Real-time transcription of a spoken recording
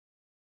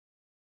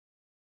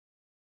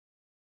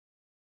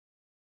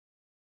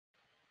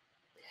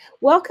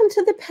Welcome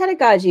to the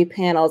Pedagogy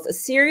Panels, a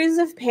series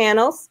of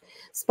panels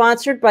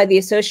sponsored by the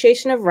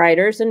Association of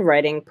Writers and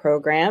Writing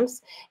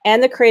Programs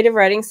and the Creative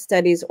Writing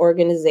Studies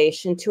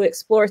Organization to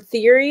explore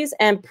theories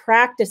and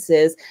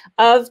practices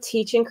of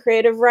teaching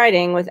creative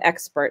writing with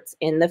experts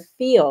in the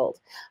field.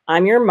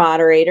 I'm your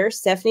moderator,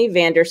 Stephanie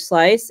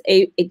Vanderslice,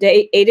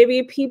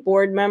 AWP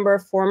board member,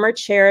 former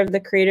chair of the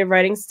Creative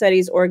Writing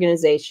Studies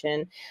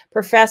Organization,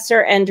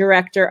 professor and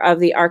director of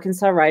the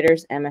Arkansas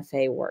Writers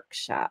MFA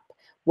Workshop.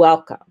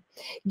 Welcome.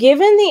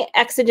 Given the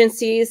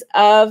exigencies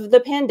of the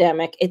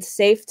pandemic, it's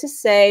safe to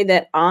say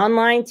that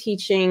online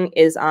teaching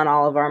is on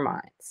all of our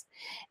minds.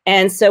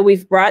 And so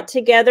we've brought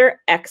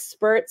together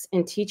experts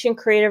in teaching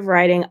creative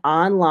writing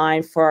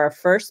online for our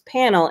first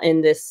panel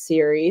in this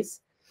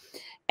series.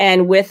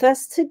 And with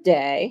us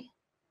today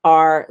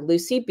are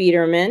Lucy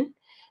Biederman,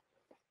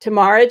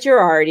 Tamara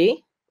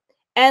Girardi,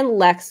 and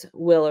Lex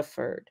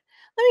Williford.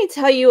 Let me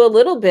tell you a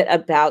little bit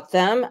about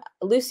them.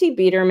 Lucy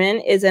Biederman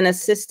is an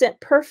assistant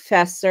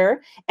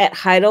professor at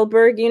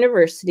Heidelberg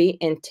University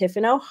in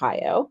Tiffin,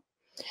 Ohio,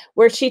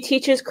 where she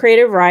teaches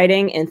creative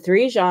writing in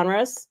 3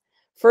 genres: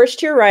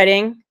 first-year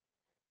writing,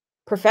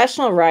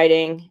 professional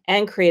writing,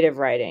 and creative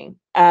writing.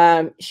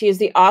 She is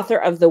the author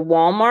of the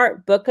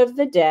Walmart Book of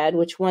the Dead,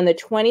 which won the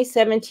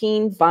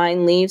 2017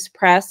 Vine Leaves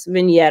Press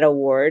Vignette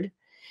Award,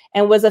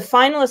 and was a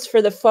finalist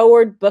for the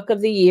Forward Book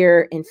of the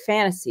Year in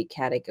Fantasy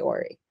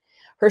category.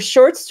 Her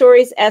short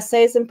stories,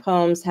 essays, and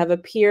poems have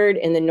appeared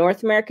in the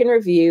North American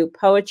Review,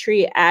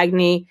 Poetry,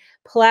 Agni,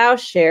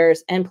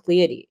 Plowshares, and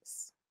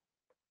Pleiades.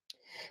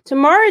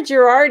 Tamara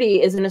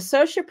Girardi is an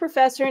associate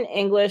professor in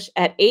English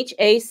at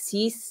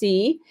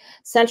HACC,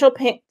 Central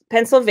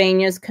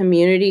Pennsylvania's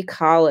Community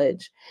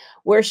College,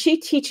 where she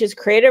teaches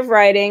creative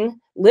writing,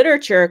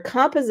 literature,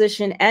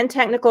 composition, and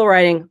technical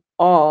writing,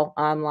 all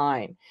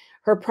online.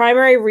 Her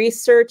primary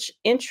research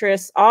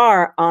interests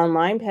are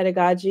online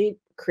pedagogy,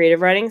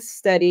 creative writing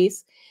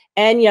studies,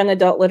 and young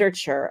adult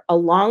literature.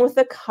 Along with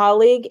a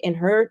colleague in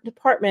her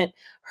department,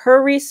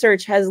 her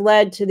research has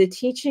led to the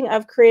teaching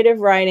of creative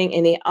writing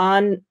in the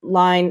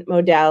online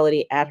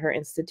modality at her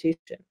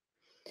institution.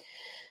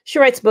 She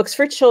writes books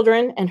for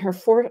children, and her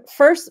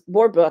first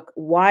board book,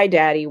 Why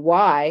Daddy,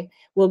 Why,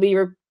 will be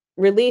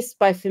released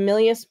by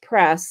Familius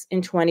Press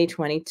in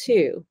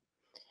 2022.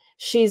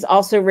 She's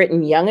also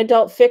written young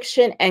adult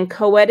fiction and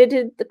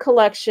co-edited the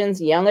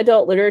collections Young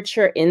Adult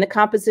Literature in the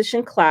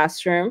Composition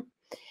Classroom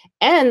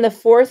and the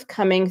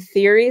forthcoming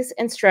Theories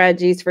and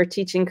Strategies for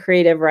Teaching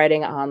Creative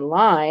Writing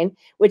Online,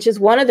 which is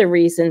one of the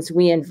reasons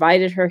we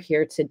invited her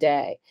here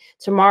today.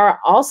 Tamara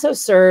also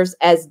serves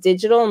as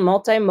digital,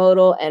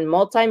 multimodal, and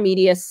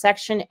multimedia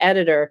section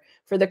editor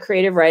for the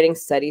Creative Writing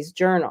Studies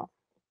Journal.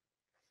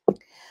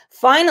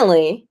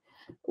 Finally,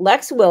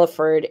 Lex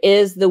Williford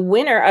is the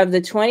winner of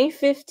the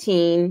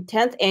 2015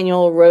 10th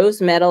Annual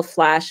Rose Medal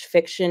Flash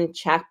Fiction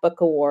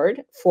Chapbook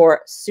Award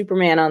for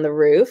Superman on the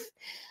Roof,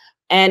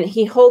 and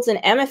he holds an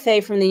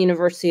MFA from the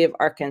University of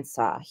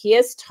Arkansas. He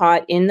has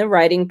taught in the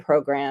writing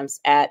programs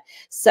at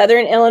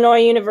Southern Illinois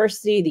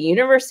University, the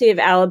University of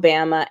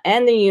Alabama,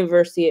 and the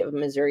University of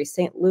Missouri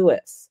St.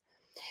 Louis.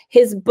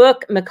 His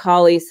book,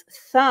 Macaulay's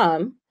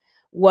Thumb,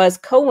 was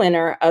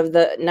co-winner of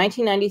the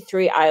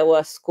 1993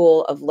 Iowa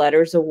School of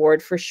Letters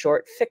Award for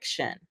Short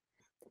Fiction.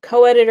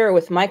 Co-editor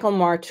with Michael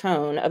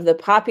Martone of the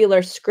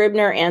popular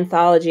Scribner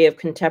Anthology of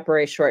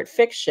Contemporary Short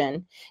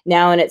Fiction,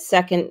 now in its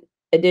 2nd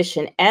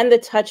edition, and the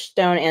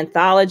Touchstone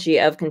Anthology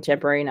of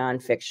Contemporary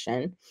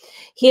Nonfiction.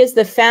 He is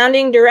the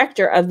founding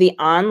director of the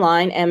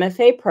online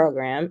MFA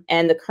program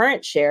and the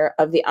current chair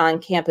of the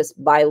on-campus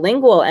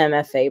bilingual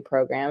MFA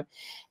program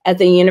at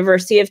the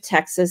University of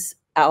Texas,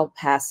 El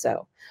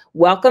Paso.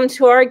 Welcome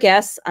to our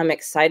guests. I'm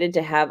excited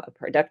to have a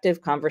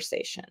productive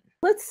conversation.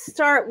 Let's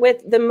start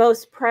with the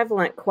most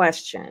prevalent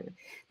question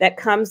that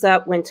comes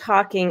up when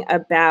talking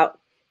about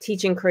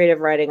teaching creative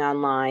writing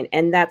online,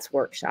 and that's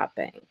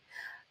workshopping.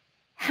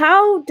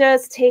 How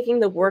does taking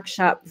the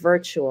workshop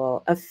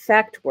virtual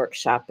affect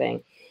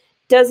workshopping?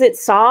 Does it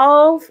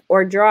solve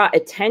or draw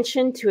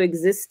attention to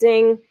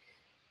existing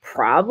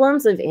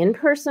problems of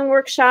in-person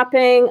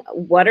workshopping?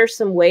 What are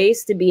some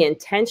ways to be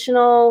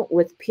intentional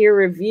with peer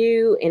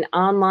review in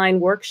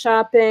online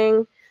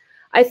workshopping?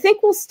 I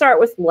think we'll start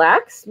with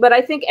Lex, but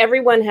I think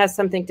everyone has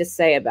something to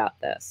say about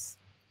this.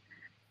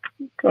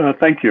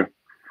 Thank you.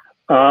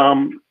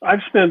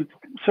 I've spent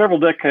several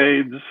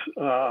decades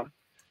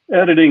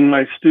editing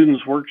my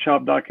students'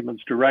 workshop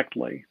documents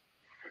directly,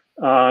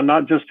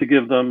 not just to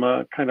give them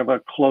a kind of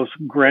a close,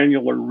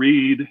 granular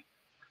read,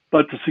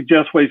 but to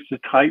suggest ways to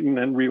tighten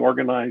and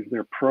reorganize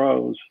their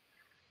prose,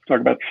 talk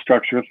about the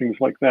structure, things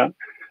like that.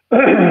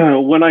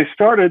 When I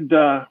started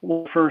one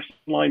of the first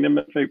online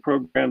MFA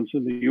programs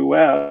in the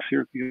US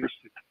here at the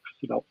University of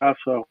Texas at El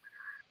Paso,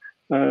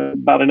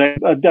 about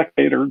a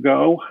decade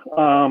ago,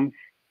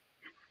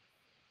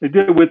 I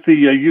did it with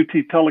the UT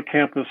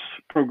Telecampus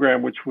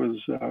program, which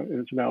is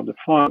now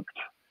defunct.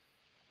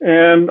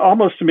 And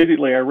almost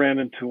immediately I ran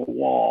into a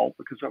wall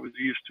because I was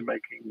used to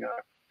making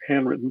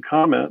handwritten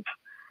comments.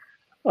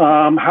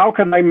 How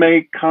can I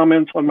make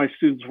comments on my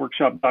students'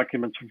 workshop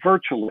documents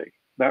virtually?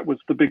 That was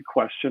the big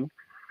question.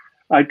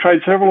 I tried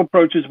several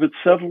approaches, but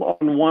settled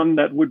on one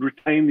that would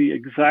retain the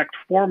exact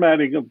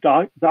formatting of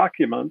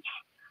documents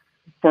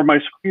for my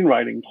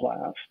screenwriting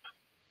class.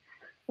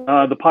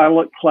 The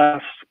pilot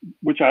class,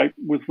 which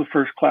was the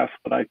first class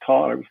that I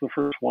taught, I was the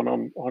first one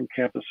on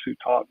campus who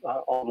taught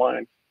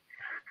online.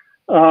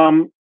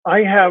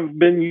 I have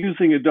been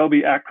using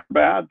Adobe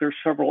Acrobat. There's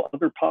several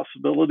other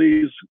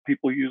possibilities.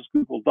 People use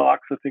Google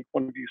Docs. I think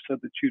one of you said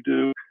that you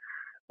do.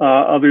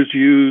 Others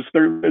use,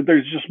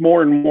 there's just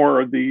more and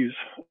more of these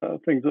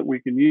things that we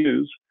can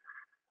use.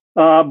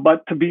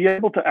 But to be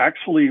able to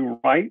actually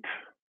write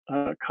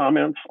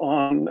comments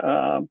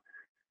on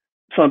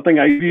something,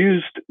 I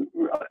used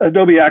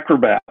Adobe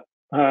Acrobat,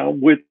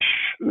 which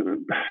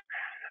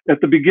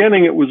at the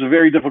beginning it was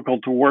very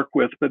difficult to work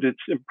with, but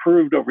it's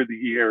improved over the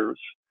years.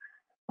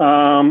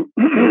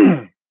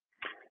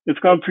 It's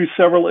gone through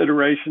several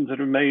iterations that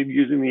have made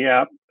using the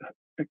app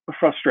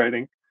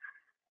frustrating.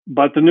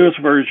 But the newest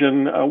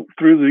version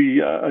through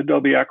the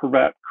Adobe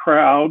Acrobat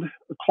cloud,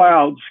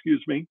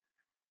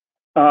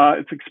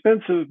 it's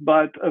expensive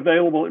but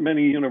available at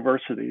many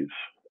universities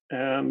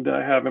and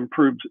have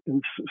improved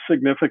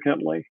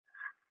significantly.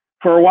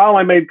 For a while,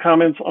 I made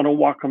comments on a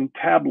Wacom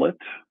tablet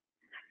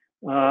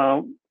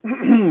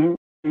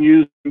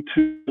using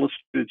two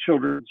illustrated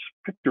children's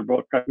picture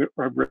book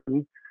I've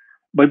written,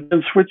 but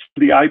then switched to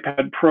the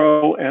iPad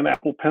Pro and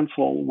Apple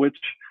Pencil, which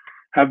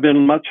have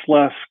been much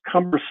less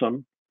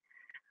cumbersome.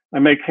 I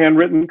make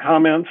handwritten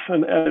comments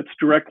and edits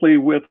directly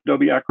with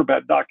Adobe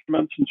Acrobat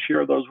documents and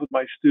share those with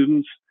my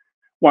students,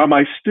 while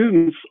my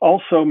students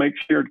also make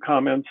shared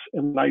comments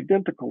in an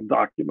identical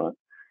document.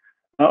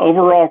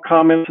 Overall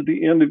comments at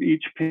the end of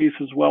each piece,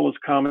 as well as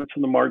comments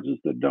in the margins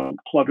that don't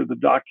clutter the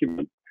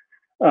document,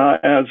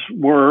 as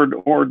Word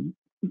or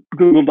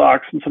Google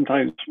Docs and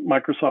sometimes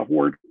Microsoft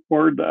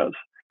Word does.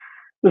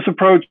 This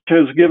approach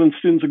has given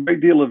students a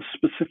great deal of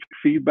specific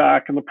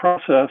feedback in the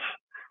process.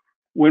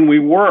 When we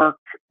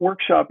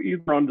workshop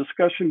either on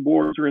discussion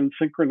boards or in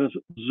synchronous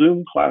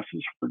Zoom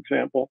classes, for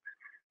example,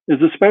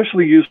 is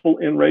especially useful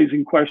in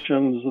raising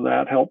questions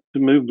that help to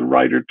move the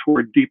writer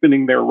toward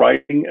deepening their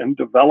writing and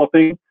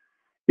developing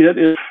it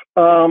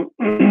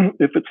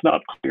if it's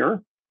not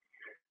clear.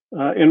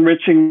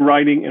 Enriching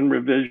writing and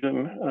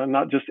revision,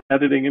 not just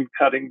editing and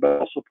cutting, but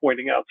also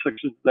pointing out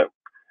sections that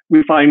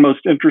we find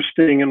most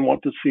interesting and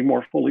want to see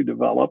more fully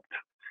developed.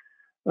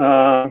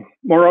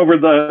 Moreover,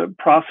 the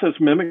process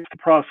mimics the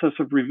process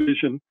of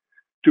revision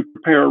to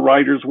prepare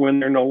writers when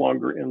they're no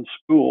longer in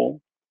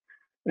school,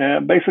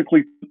 and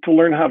basically to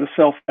learn how to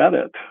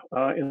self-edit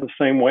in the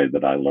same way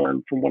that I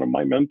learned from one of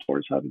my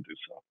mentors how to do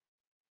so.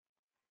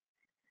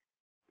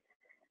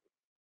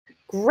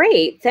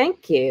 Great,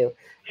 thank you.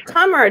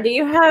 Tamara, do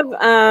you have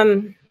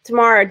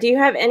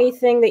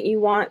anything that you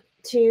want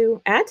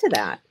to add to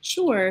that?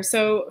 Sure.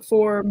 So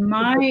for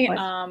my,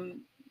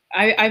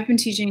 I've been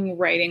teaching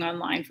writing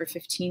online for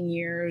 15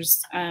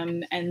 years.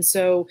 And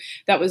so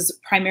that was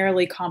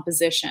primarily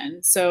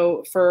composition.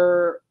 So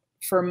for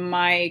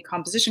my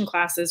composition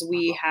classes,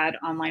 we had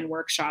online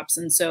workshops.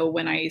 And so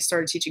when I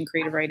started teaching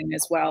creative writing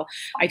as well,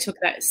 I took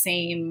that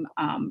same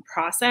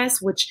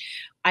process, which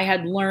I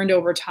had learned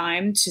over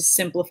time to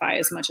simplify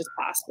as much as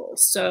possible.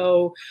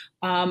 So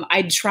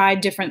I tried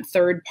different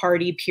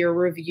third-party peer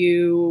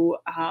review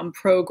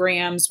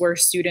programs where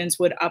students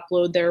would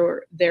upload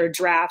their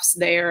drafts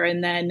there,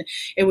 and then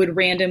it would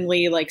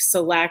randomly like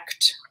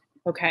select,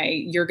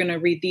 okay, you're going to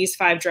read these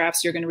 5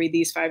 drafts, you're going to read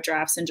these 5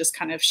 drafts, and just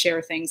kind of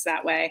share things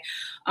that way.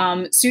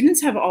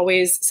 Students have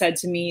always said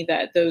to me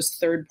that those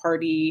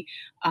third-party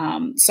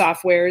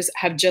softwares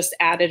have just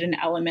added an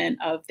element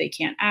of they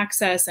can't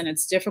access and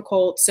it's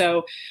difficult.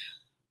 So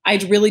I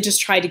really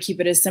just tried to keep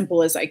it as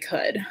simple as I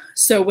could.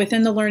 So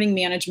within the learning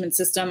management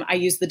system, I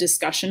use the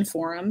discussion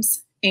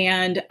forums,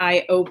 and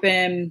I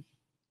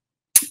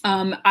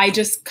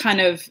just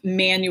kind of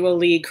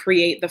manually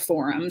create the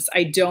forums.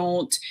 I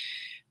don't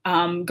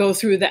go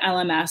through the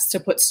LMS to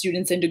put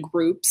students into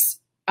groups.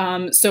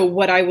 So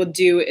what I would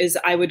do is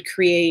I would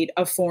create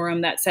a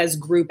forum that says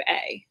Group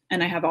A,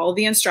 and I have all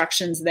the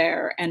instructions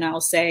there, and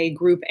I'll say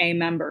Group A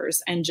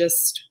members, and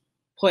just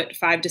put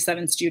 5 to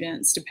 7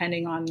 students,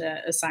 depending on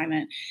the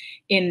assignment,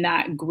 in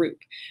that group.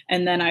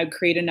 And then I would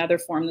create another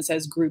form that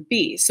says Group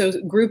B. So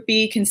Group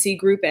B can see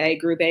Group A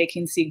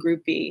can see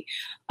Group B.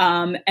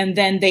 And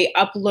then they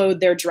upload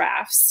their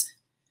drafts,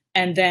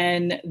 and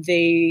then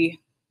they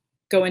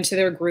go into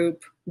their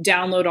group,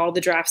 download all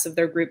the drafts of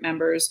their group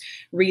members,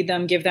 read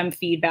them, give them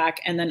feedback,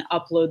 and then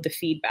upload the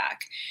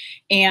feedback.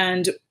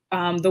 And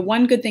the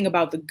one good thing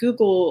about the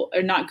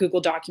not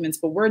Google Documents,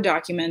 but Word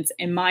documents,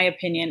 in my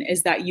opinion,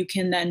 is that you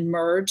can then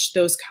merge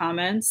those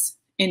comments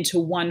into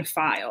one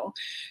file.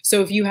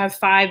 So if you have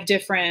 5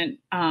 different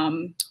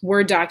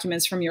Word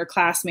documents from your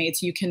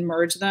classmates, you can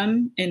merge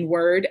them in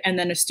Word, and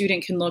then a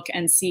student can look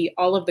and see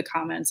all of the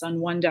comments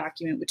on one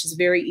document, which is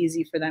very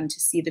easy for them to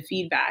see the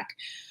feedback.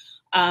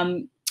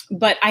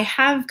 But I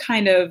have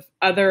kind of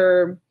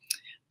other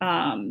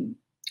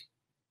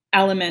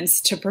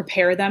elements to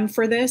prepare them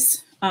for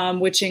this,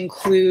 which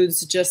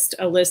includes just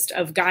a list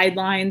of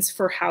guidelines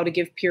for how to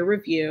give peer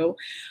review.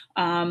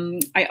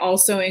 I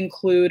also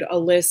include a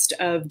list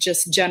of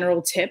just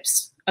general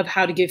tips of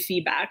how to give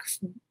feedback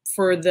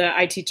for the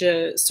I Teach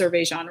a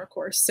Survey genre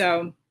course.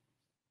 So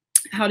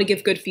how to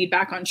give good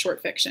feedback on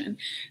short fiction,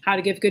 how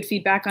to give good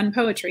feedback on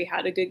poetry,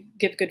 how to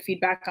give good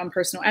feedback on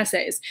personal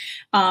essays.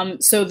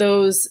 So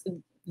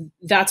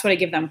that's what I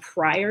give them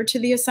prior to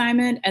the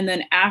assignment. And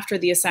then after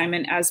the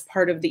assignment, as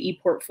part of the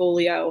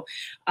e-portfolio,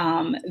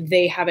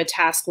 they have a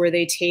task where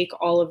they take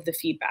all of the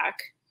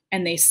feedback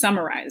and they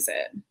summarize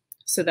it.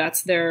 So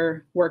that's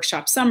their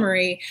workshop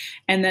summary.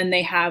 And then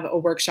they have a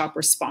workshop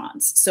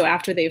response. So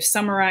after they've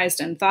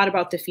summarized and thought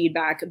about the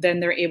feedback, then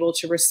they're able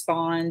to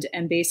respond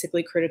and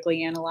basically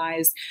critically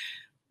analyze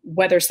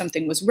whether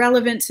something was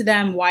relevant to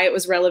them, why it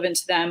was relevant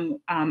to them,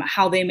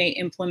 how they may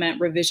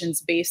implement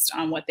revisions based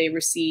on what they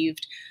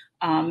received.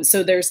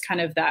 So there's kind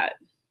of that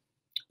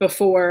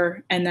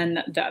before and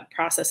then that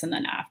process and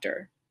then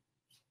after.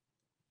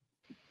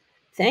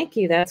 Thank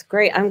you. That's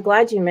great. I'm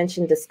glad you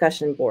mentioned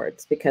discussion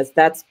boards because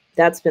that's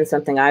been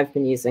something I've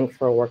been using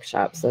for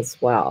workshops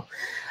as well.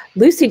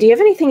 Lucy, do you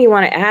have anything you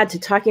want to add to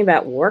talking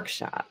about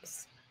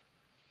workshops?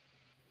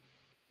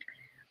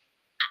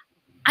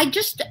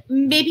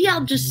 Maybe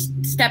I'll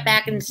just step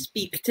back and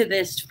speak to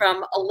this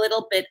from a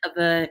little bit of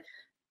a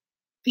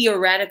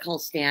theoretical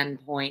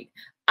standpoint.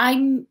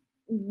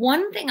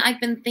 One thing I've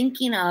been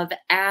thinking of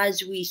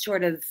as we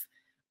sort of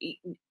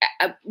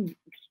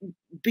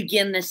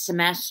begin this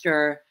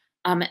semester,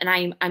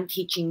 and I'm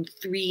teaching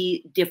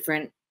 3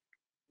 different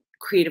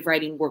creative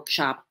writing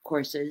workshop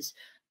courses.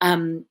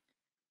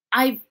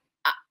 I've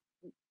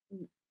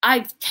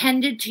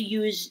tended to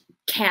use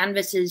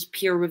Canvas's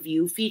peer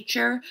review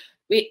feature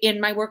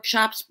in my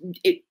workshops.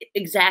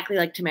 Exactly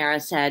like Tamara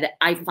said,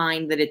 I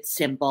find that it's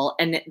simple,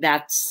 and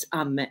that's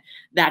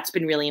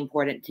been really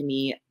important to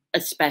me,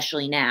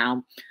 especially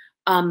now.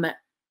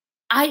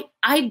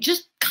 I've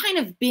just kind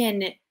of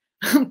been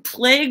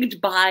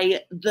plagued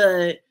by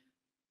the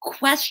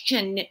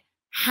question,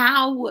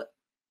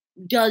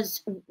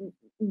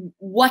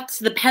 what's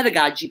the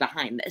pedagogy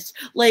behind this?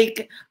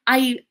 Like,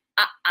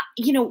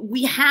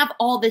 we have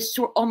all this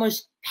sort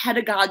almost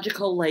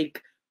pedagogical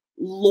like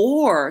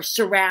lore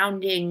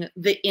surrounding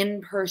the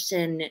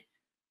in-person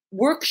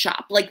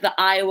workshop, like the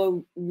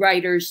Iowa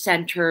Writers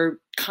Center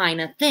kind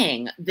of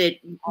thing that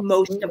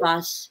most of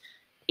us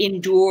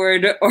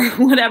endured or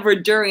whatever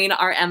during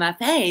our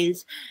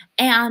MFAs.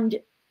 And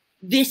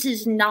this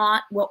is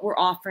not what we're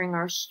offering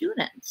our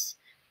students.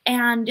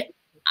 And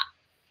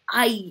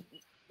I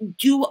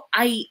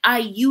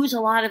use a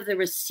lot of the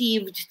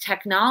received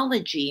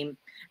technology,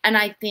 and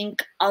I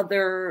think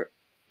other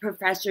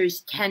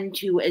professors tend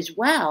to as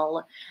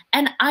well.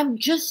 And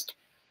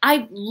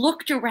I've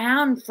looked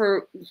around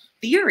for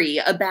theory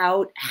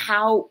about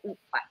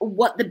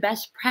what the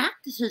best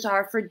practices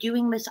are for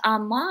doing this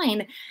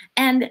online.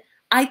 And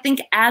I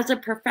think as a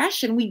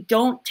profession, we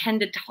don't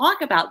tend to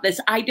talk about this.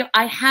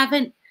 I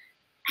haven't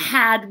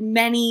had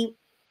many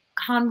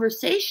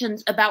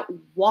conversations about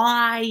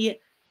why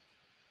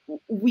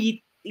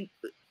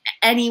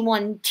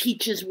anyone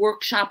teaches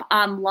workshop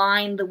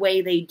online the way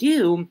they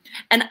do.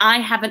 And I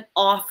haven't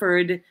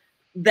offered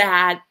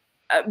that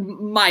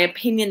my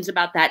opinions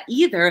about that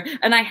either.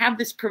 And I have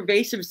this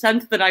pervasive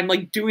sense that I'm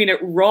like doing it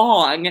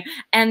wrong.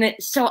 And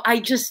so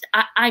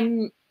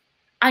I'm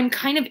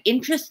kind of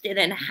interested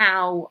in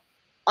how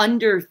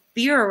under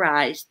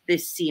theorized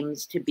this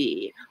seems to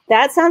be.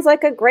 That sounds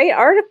like a great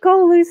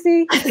article,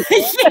 Lucy.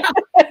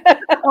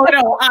 Oh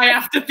no, I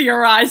have to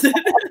theorize it.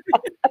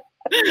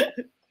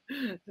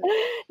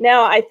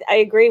 No, I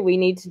agree. We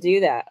need to do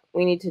that.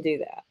 We need to do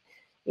that.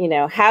 You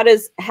know, how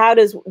does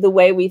the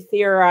way we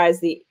theorize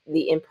the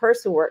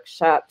in-person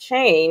workshop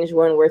change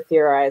when we're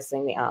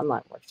theorizing the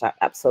online workshop?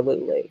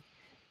 Absolutely.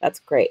 That's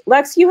great.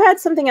 Lex, you had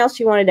something else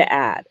you wanted to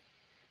add.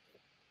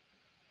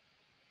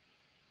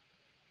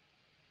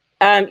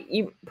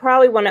 You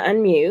probably want to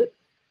unmute.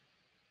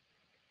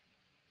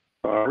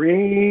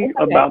 Sorry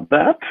about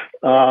that.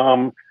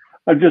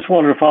 I just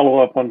wanted to follow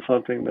up on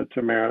something that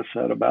Tamara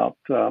said about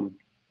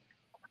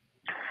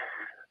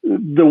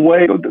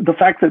the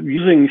fact that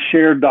using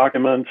shared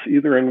documents,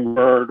 either in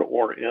Word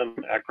or in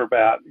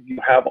Acrobat, you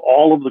have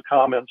all of the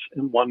comments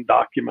in one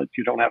document.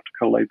 You don't have to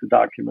collate the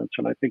documents.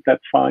 And I think that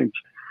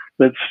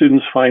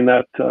students find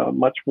that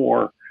much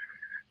more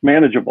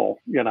manageable.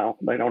 You know,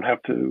 they don't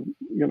have to,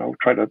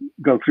 try to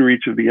go through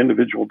each of the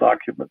individual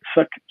documents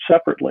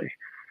separately.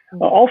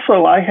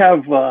 Also,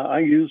 I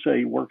use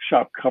a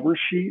workshop cover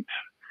sheet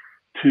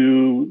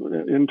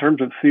in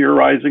terms of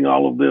theorizing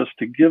all of this,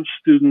 to give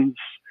students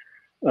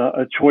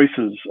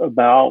choices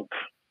about,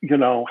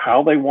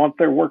 how they want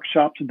their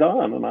workshops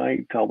done. And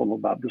I tell them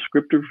about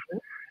descriptive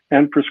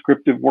and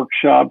prescriptive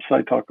workshops.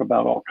 I talk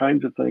about all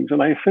kinds of things.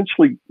 And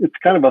it's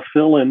kind of a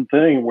fill-in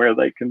thing where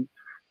they can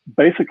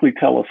basically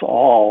tell us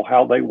all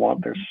how they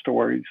want their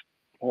stories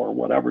or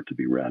whatever to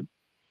be read.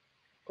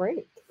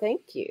 Great.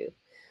 Thank you.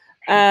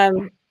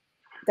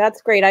 That's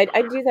great. I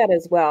do that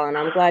as well, and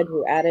I'm glad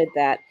you added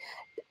that.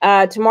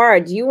 Tamara,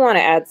 do you want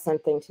to add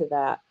something to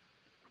that?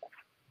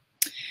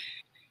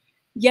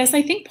 Yes,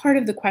 I think part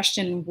of the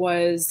question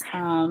was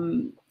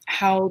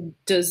how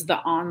does the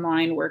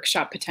online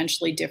workshop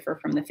potentially differ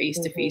from the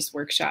face-to-face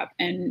workshop,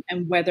 and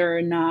whether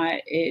or not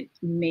it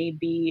may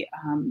be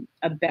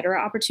a better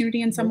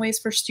opportunity in some ways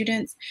for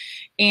students.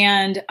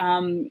 And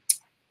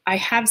I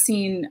have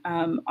seen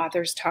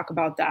authors talk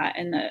about that,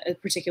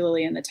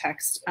 particularly in the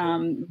text.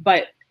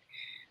 But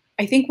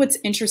I think what's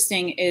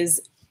interesting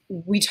is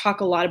we talk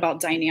a lot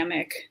about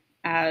dynamic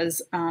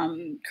as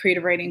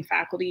creative writing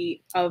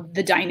faculty, of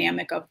the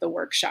dynamic of the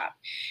workshop.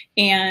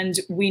 And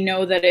we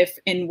know that if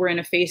we're in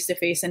a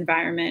face-to-face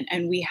environment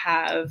and we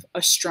have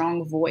a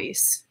strong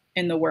voice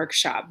in the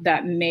workshop,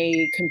 that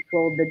may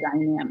control the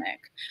dynamic.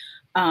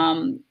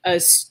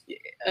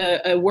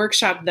 A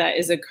workshop that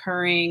is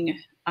occurring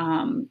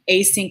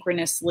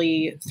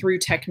asynchronously through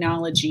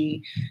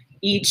technology,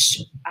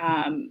 each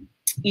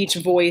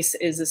voice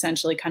is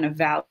essentially kind of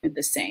valued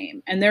the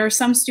same. And there are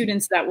some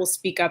students that will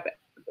speak up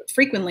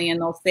frequently,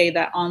 and they'll say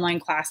that online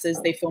classes,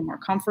 they feel more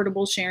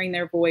comfortable sharing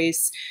their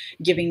voice,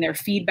 giving their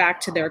feedback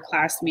to their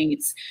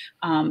classmates.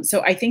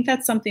 So I think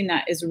that's something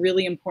that is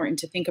really important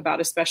to think about,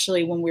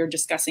 especially when we're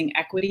discussing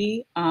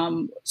equity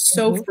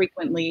so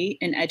frequently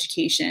in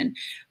education,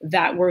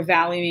 that we're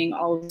valuing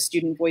all of the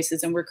student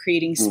voices and we're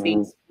creating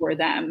space for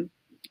them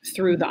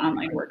through the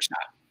online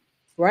workshop.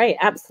 Right,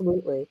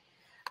 absolutely.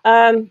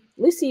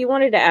 Lucy, you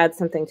wanted to add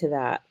something to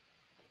that.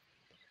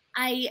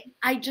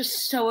 I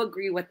just so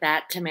agree with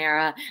that,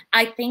 Tamara.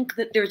 I think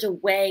that there's a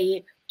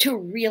way to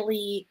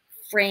really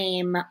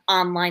frame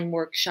online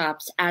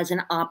workshops as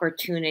an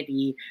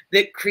opportunity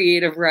that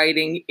creative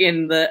writing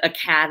in the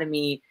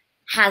academy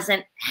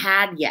hasn't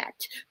had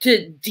yet,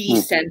 to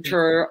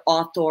decenter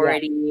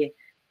authority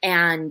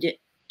and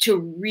to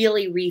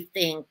really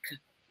rethink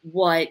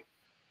what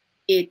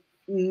it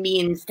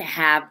means to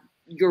have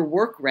your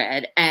work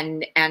read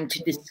and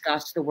to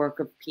discuss the work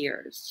of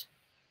peers.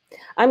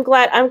 I'm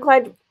glad.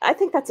 I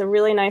think that's a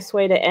really nice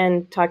way to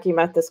end talking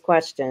about this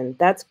question.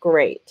 That's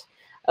great.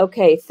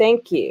 Okay,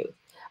 thank you.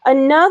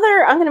 I'm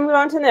going to move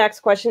on to the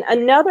next question.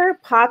 Another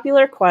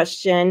popular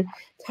question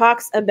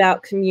talks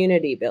about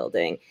community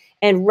building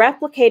and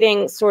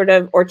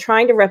replicating or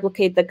trying to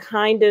replicate the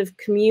kind of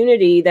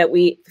community that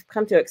we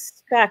come to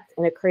expect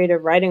in a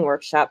creative writing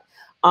workshop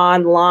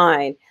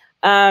online.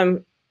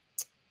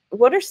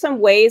 What are some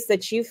ways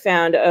that you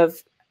found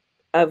of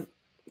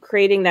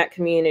creating that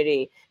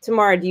community?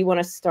 Tamara, do you want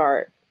to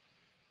start?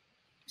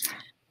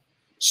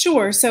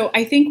 Sure. So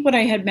I think what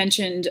I had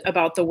mentioned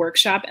about the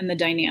workshop and the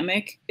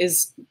dynamic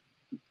is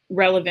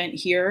relevant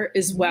here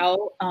as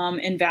well,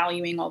 in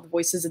valuing all the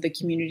voices of the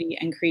community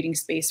and creating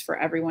space for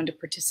everyone to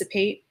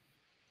participate.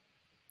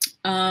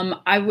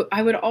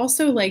 I would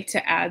also like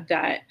to add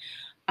that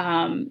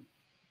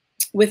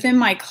within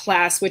my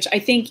class, which I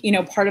think,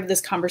 part of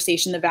this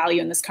conversation, the value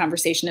in this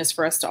conversation is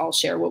for us to all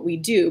share what we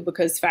do,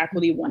 because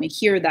faculty want to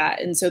hear that.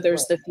 And so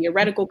there's the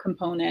theoretical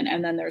component,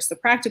 and then there's the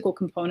practical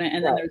component,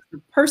 and then there's the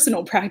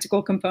personal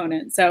practical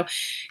component. So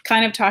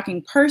kind of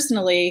talking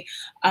personally,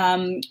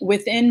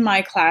 within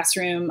my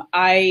classroom,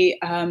 I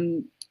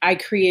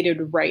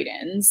created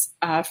write-ins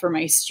for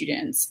my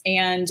students,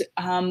 and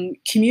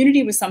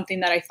community was something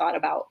that I thought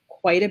about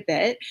quite a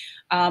bit.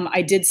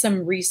 I did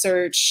some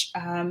research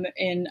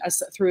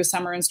through a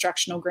summer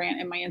instructional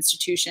grant in my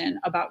institution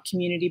about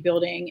community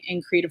building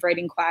in creative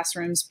writing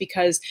classrooms,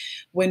 because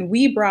when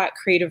we brought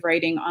creative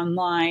writing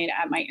online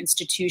at my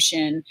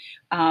institution,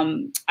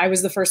 I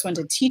was the first one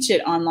to teach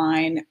it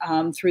online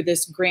through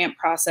this grant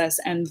process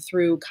and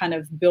through kind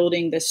of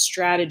building this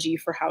strategy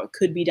for how it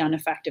could be done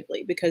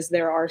effectively, because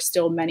there are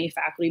still many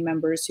faculty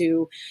members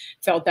who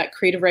felt that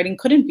creative writing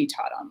couldn't be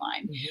taught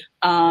online.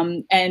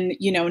 And,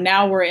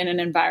 now we're in an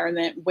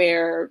environment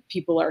where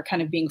people are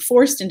kind of being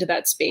forced into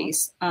that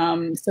space.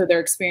 So they're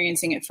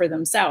experiencing it for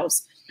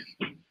themselves.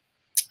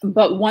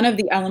 But one of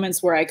the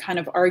elements where I kind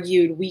of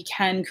argued we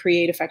can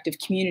create effective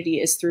community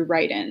is through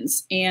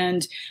write-ins.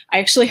 And I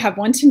actually have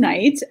one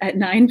tonight at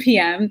 9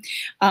 p.m.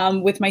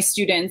 With my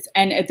students.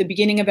 And at the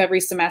beginning of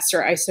every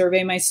semester, I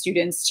survey my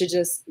students to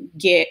just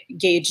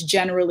gauge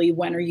generally,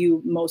 when are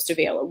you most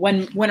available?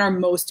 When are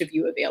most of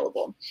you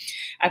available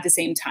at the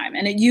same time?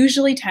 And it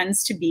usually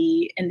tends to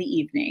be in the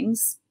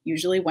evenings,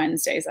 usually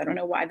Wednesdays. I don't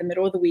know why, the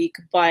middle of the week,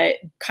 but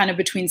kind of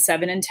between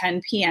 7 and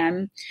 10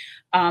 p.m.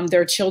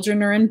 Their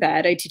children are in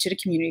bed. I teach at a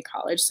community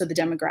college, so the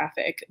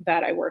demographic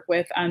that I work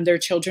with, their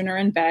children are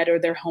in bed or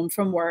they're home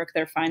from work,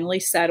 they're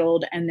finally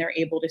settled, and they're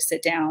able to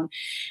sit down.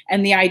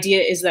 And the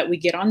idea is that we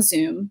get on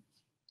Zoom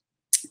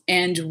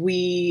and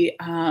we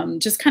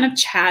just kind of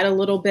chat a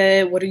little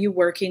bit. What are you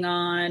working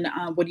on?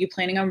 What are you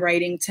planning on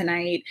writing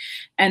tonight?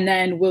 And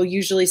then we'll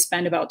usually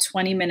spend about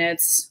 20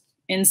 minutes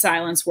in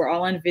silence. We're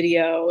all on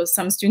video.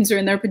 Some students are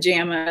in their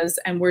pajamas,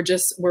 and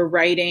we're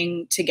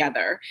writing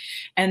together.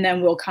 And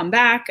then we'll come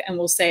back and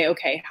we'll say,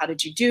 okay, how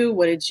did you do?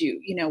 What did you,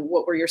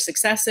 what were your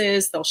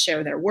successes? They'll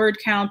share their word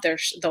count.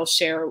 They'll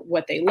share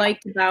what they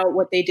liked about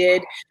what they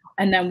did.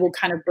 And then we'll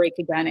kind of break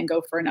again and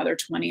go for another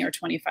 20 or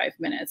 25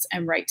 minutes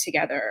and write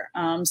together.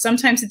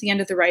 Sometimes at the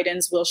end of the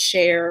write-ins, we'll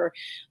share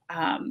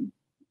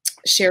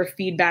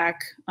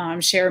feedback,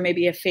 share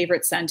maybe a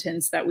favorite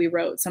sentence that we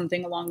wrote,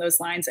 something along those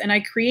lines. And I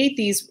create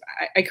these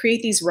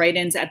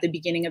write-ins at the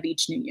beginning of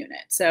each new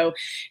unit. So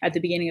at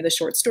the beginning of the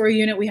short story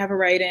unit, we have a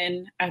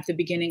write-in. At the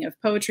beginning of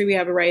poetry, we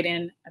have a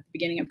write-in. At the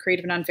beginning of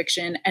creative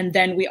nonfiction. And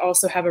then we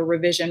also have a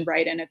revision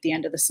write-in at the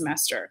end of the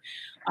semester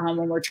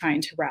when we're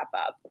trying to wrap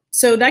up.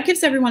 So that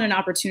gives everyone an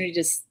opportunity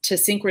to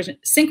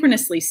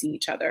synchronously see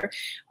each other,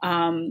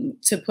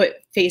 to put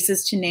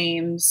faces to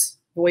names,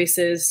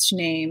 voices to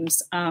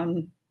names.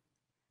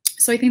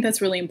 So I think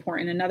that's really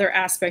important. Another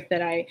aspect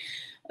that I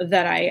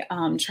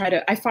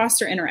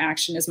foster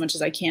interaction as much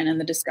as I can in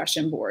the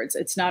discussion boards.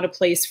 It's not a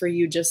place for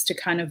you just to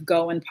kind of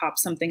go and pop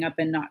something up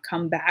and not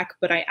come back,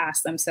 but I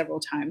ask them several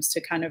times to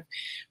kind of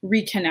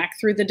reconnect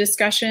through the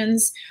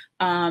discussions.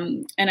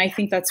 And I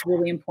think that's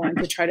really important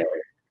to try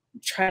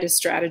to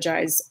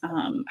strategize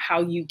how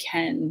you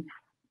can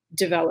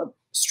develop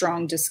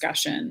strong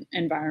discussion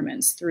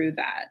environments through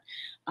that.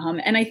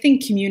 And I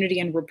think community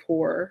and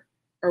rapport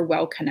are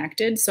well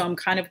connected. So I'm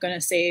kind of going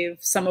to save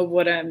some of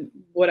what I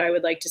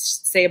would like to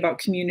say about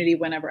community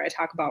whenever I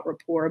talk about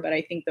rapport, but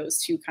I think those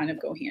two kind of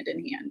go hand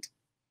in hand.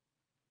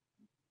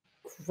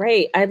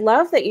 Great. I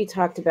love that you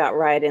talked about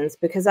write-ins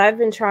because I've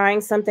been trying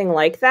something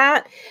like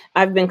that.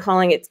 I've been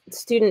calling it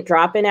student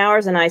drop-in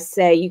hours, and I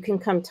say you can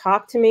come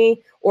talk to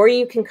me or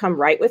you can come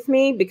write with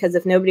me, because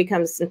if nobody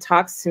comes and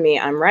talks to me,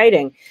 I'm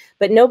writing.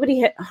 But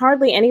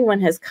hardly anyone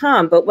has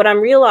come. But what I'm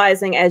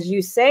realizing as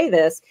you say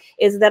this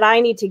is that I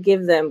need to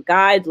give them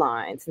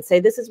guidelines and say,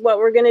 this is what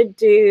we're going to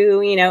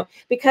do, you know,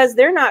 because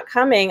they're not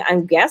coming,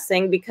 I'm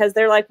guessing, because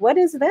they're like, what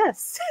is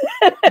this?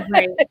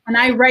 Right. And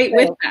I write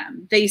with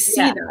them. They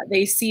see that.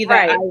 They see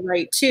that I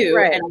write too.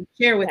 And I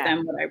share with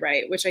them what I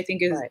write, which I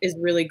think is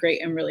really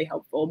great and really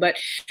helpful. But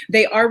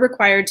they are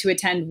required to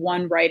attend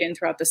one write-in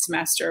throughout the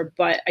semester.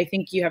 But I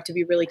think you have to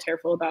be really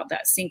careful about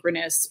that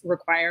synchronous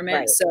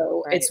requirement.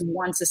 So it's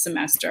once a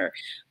semester,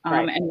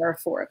 and there are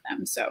 4 of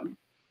them. So,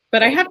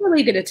 but I have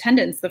really good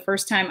attendance. The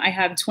first time I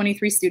had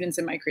 23 students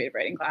in my creative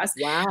writing class.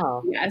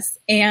 Wow. Yes.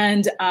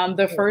 And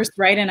the first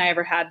write-in I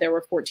ever had, there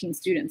were 14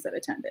 students that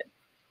attended.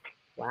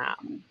 Wow.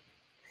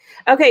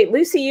 Okay,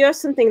 Lucy, you have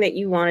something that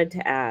you wanted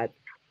to add.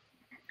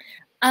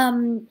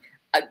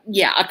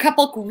 Yeah, a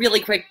couple really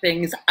quick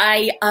things.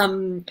 I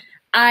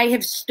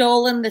have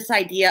stolen this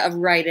idea of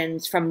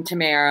write-ins from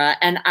Tamara,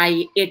 and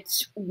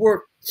it's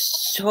worked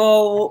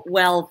so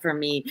well for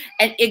me.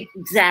 And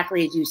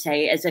exactly as you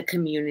say, as a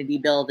community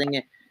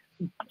building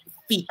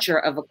feature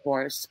of a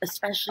course,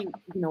 especially,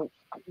 you know,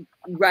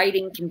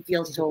 writing can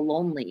feel so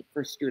lonely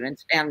for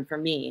students and for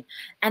me.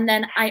 And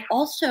then I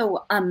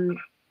also,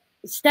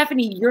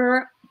 Stephanie,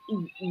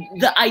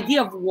 the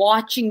idea of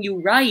watching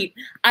you write,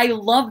 I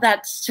love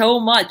that so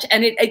much.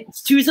 And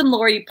Susan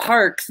Laurie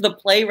Parks, the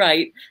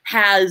playwright,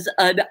 has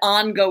an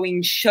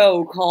ongoing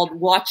show called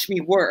Watch Me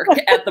Work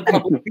at the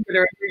Public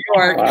Theater in New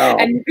York. Wow.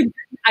 And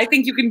I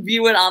think you can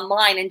view it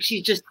online, and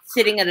she's just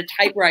sitting at a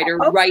typewriter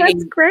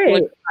writing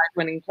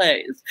winning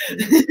plays.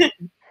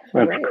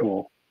 That's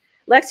cool.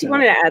 Lex, you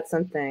wanted to add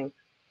something?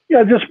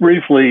 Yeah, just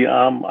briefly,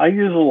 I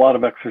use a lot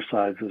of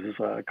exercises.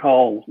 I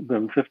call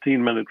them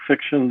 15-minute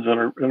fictions.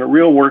 In a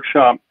real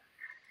workshop,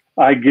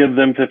 I give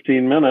them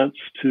 15 minutes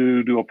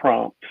to do a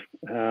prompt,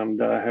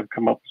 and have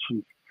come up with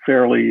some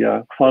fairly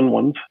fun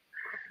ones.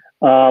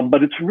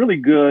 But it's really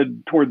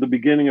good toward the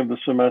beginning of the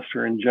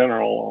semester in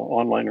general,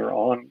 online or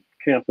on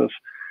campus,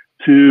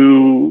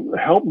 to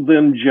help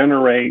them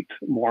generate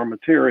more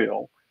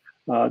material.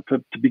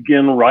 To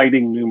begin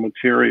writing new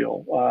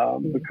material,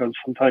 because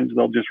sometimes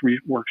they'll just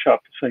workshop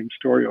the same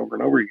story over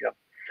and over again.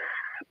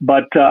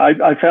 But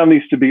I found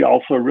these to be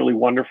also really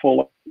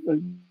wonderful.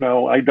 You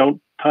know, I don't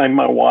time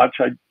my watch.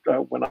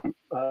 When I'm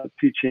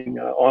teaching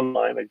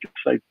online, I just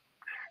say,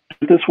 do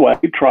it this way,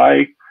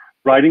 try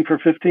writing for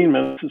 15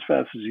 minutes as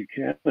fast as you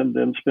can, and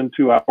then spend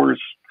 2 hours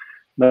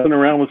messing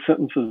around with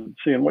sentences and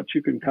seeing what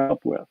you can come up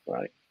with,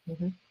 right?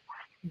 Mm-hmm.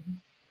 Mm-hmm.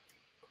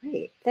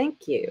 Great,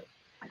 thank you.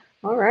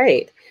 All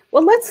right.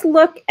 Well, let's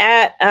look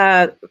at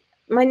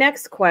my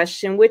next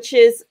question, which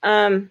is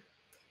the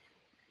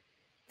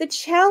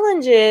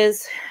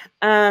challenges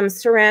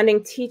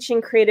surrounding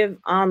teaching creative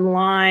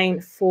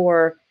online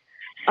for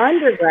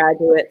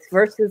undergraduates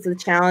versus the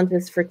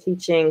challenges for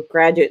teaching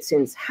graduate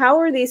students. How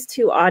are these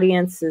two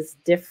audiences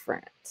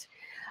different?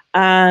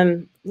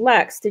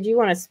 Lex, did you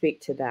want to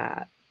speak to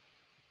that?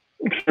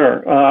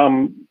 Sure.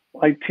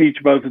 I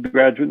teach both at the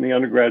graduate and the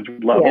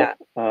undergraduate level. Yeah.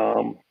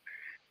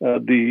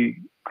 The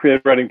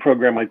creative writing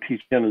program I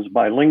teach in is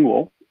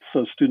bilingual,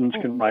 so students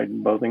can write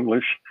in both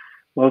English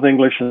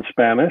and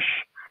Spanish.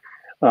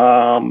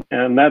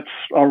 And that's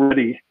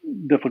already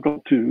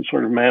difficult to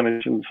sort of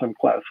manage in some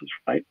classes,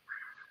 right?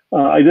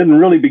 I didn't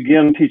really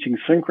begin teaching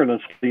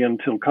synchronously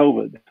until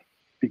COVID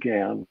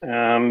began.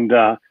 And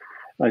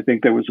I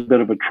think there was a bit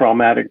of a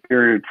traumatic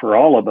period for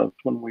all of us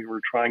when we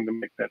were trying to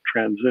make that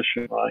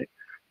transition, right?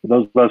 For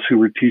those of us who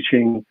were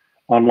teaching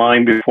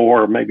online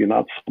before, maybe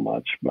not so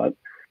much, but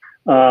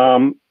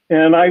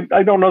and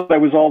I don't know that I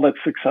was all that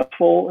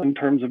successful in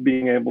terms of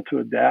being able to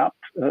adapt,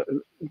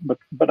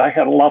 but I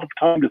had a lot of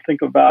time to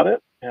think about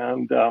it,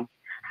 and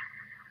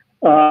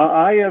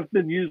I have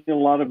been using a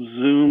lot of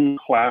Zoom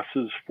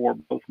classes for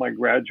both my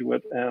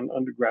graduate and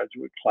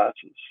undergraduate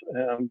classes,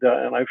 and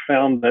I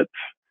found that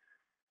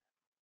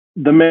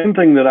the main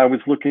thing that I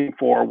was looking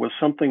for was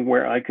something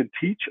where I could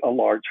teach a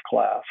large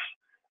class.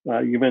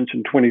 You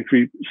mentioned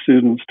 23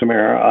 students,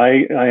 Tamara.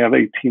 I have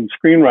 18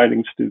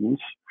 screenwriting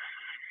students.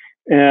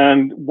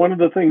 And one of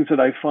the things that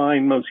I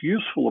find most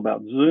useful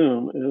about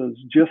Zoom is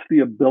just the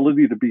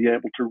ability to be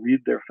able to read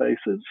their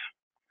faces,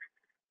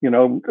 you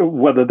know,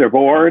 whether they're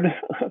bored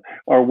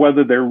or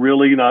whether they're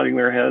really nodding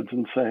their heads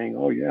and saying,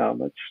 oh yeah,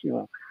 that's, you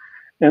know.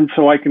 And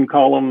so I can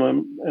call on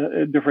them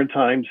at different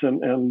times,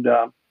 and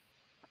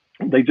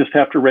they just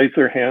have to raise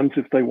their hands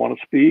if they want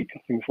to speak,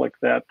 things like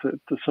that,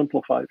 to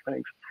simplify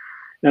things.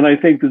 And I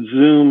think that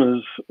Zoom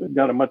has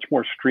got a much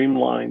more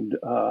streamlined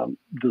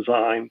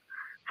design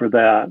for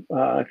that.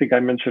 I think I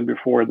mentioned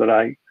before that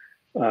I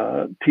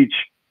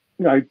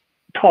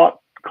taught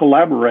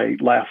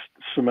Collaborate last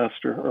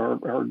semester,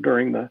 or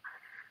during the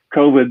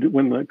COVID,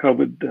 when the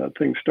COVID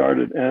thing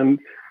started. And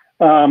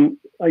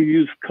I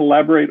used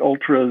Collaborate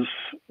Ultra's,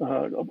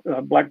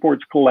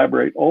 Blackboard's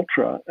Collaborate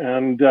Ultra,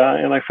 and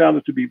I found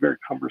it to be very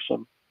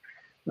cumbersome.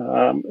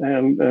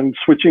 And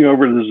switching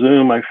over to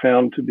Zoom, I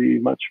found to be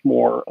much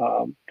more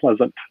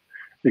pleasant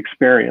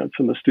experience,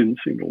 and the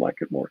students seem to like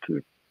it more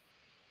too.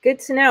 Good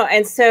to know.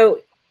 And so,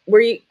 were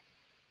you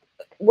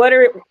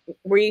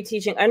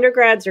teaching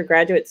undergrads or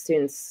graduate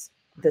students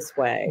this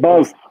way?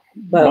 Both.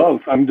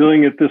 I'm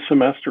doing it this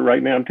semester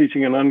right now. I'm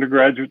teaching an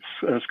undergraduate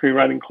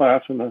screenwriting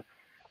class and a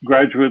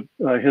graduate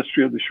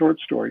history of the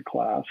short story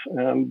class,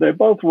 and they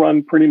both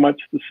run pretty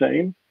much the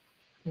same.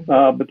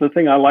 But the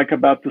thing I like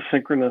about the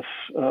synchronous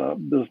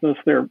business,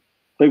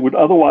 they would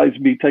otherwise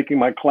be taking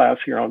my class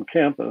here on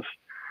campus.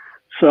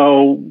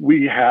 So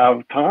we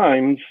have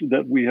times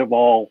that we have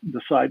all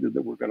decided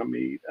that we're going to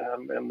meet,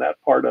 and that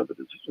part of it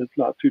is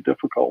not too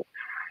difficult.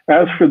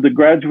 As for the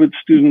graduate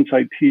students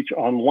I teach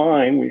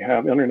online, we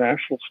have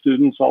international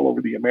students all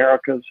over the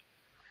Americas,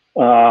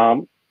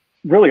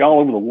 really all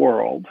over the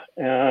world,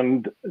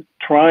 and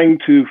trying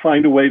to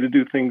find a way to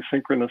do things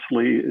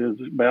synchronously is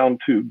bound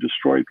to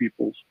destroy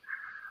people's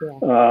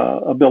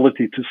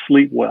ability to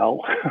sleep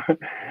well.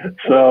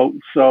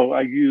 So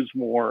I use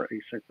more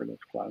asynchronous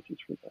classes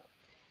for that.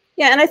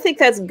 Yeah, and I think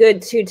that's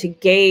good too, to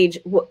gauge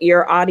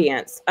your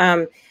audience.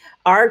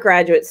 Our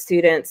graduate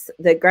students,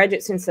 the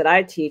graduate students that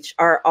I teach,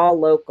 are all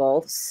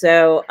local,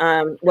 so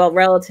well,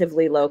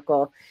 relatively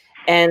local,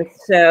 and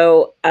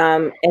so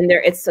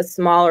it's a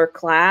smaller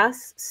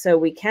class, so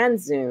we can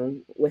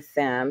Zoom with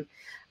them.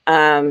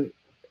 I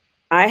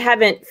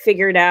haven't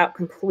figured out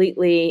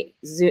completely,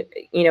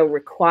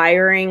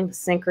 requiring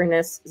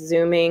synchronous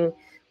Zooming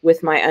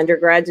with my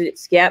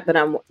undergraduates yet, but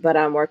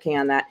I'm working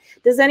on that.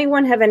 Does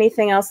anyone have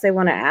anything else they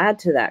want to add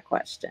to that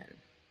question?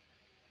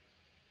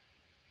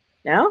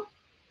 No?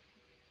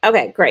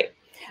 Okay, great.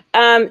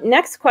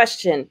 Next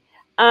question.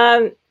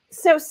 So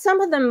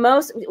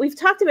we've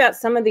talked about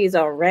some of these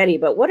already,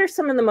 but what are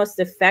some of the most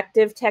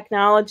effective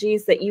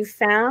technologies that you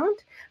found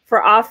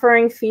for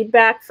offering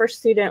feedback for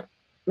student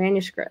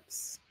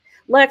manuscripts?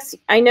 Lex,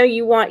 I know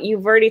you've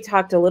already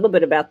talked a little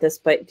bit about this,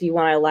 but do you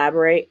want to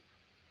elaborate?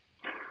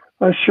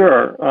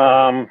 Sure.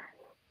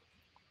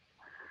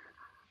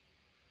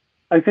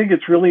 I think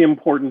it's really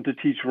important to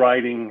teach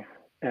writing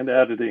and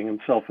editing,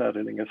 and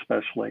self-editing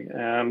especially.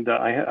 And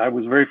I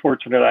was very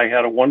fortunate. I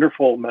had a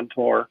wonderful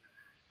mentor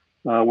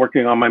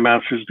working on my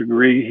master's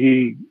degree.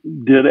 He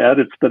did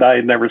edits that I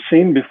had never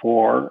seen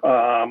before,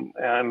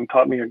 and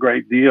taught me a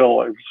great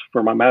deal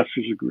for my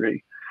master's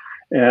degree.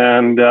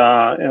 And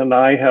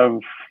I have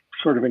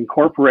sort of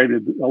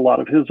incorporated a lot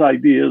of his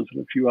ideas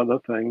and a few other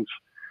things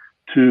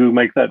to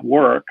make that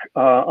work.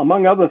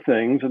 Among other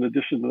things, in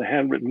addition to the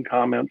handwritten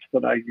comments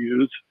that I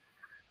use,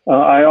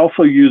 I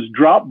also use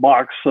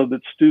Dropbox so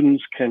that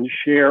students can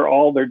share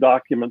all their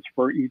documents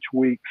for each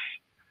week's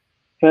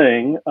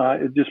thing.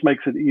 It just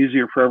makes it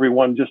easier for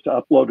everyone just to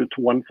upload it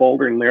to one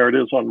folder, and there it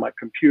is on my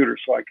computer,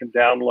 so I can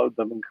download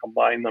them and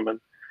combine them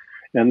and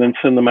then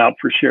send them out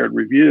for shared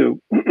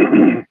review.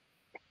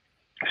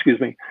 Excuse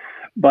me.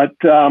 But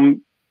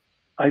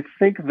I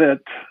think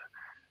that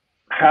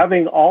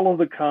having all of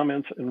the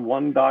comments in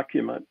one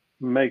document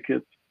makes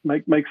it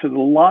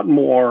a lot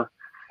more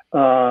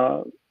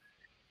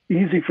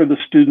easy for the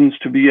students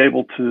to be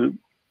able to,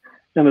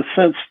 in a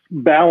sense,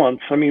 balance.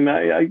 I mean,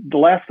 the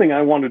last thing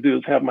I want to do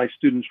is have my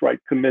students write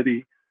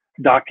committee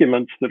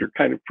documents that are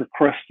kind of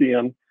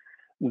Procrustean.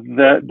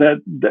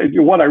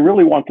 What I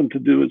really want them to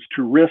do is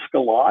to risk a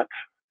lot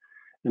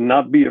and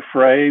not be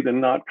afraid, and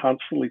not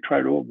constantly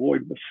try to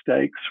avoid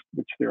mistakes,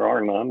 which there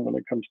are none when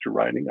it comes to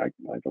writing, I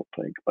don't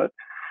think. But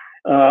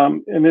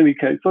in any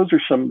case, those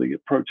are some of the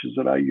approaches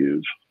that I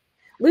use.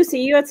 Lucy,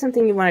 you had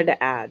something you wanted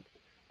to add.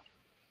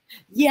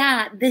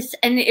 Yeah,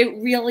 and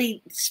it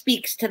really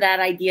speaks to that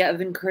idea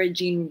of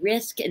encouraging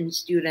risk in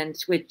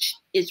students, which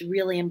is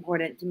really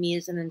important to me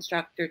as an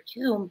instructor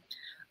too.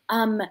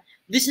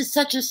 This is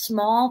such a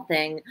small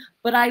thing,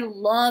 but I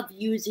love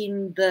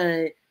using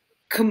the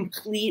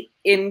complete,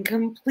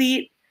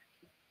 incomplete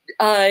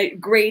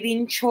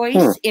grading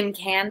choice in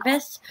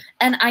Canvas.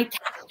 And I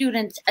tell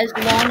students, as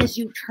long as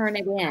you turn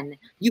it in,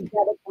 you get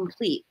it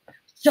complete.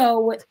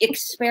 So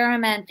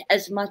experiment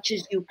as much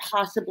as you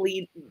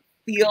possibly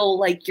feel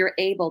like you're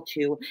able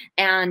to.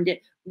 And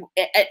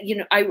you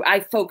know, I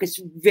focus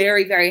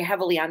very, very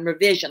heavily on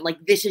revision. Like,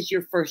 this is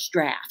your first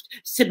draft.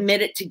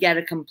 Submit it to get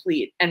it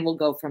complete, and we'll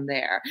go from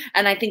there.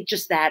 And I think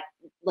just that,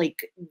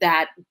 like,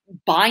 that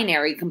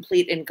binary,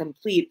 complete,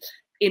 incomplete,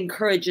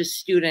 encourages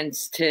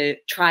students to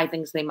try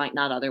things they might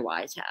not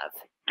otherwise have.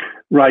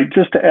 Right.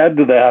 Just to add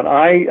to that,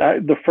 I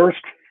the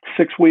first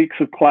 6 weeks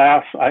of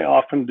class, I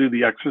often do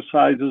the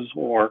exercises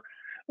or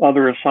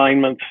other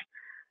assignments,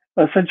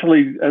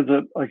 essentially as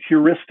a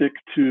heuristic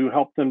to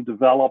help them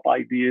develop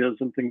ideas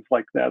and things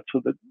like that.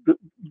 So that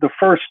the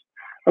first,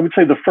 I would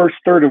say the first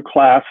third of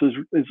class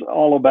is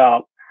all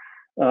about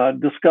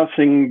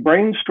discussing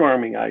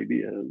brainstorming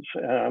ideas.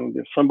 And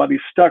if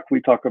somebody's stuck, we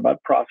talk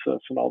about process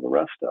and all the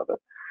rest of it.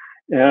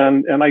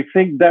 And I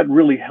think that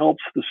really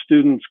helps the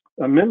students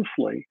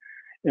immensely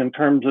in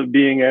terms of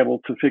being able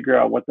to figure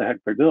out what the heck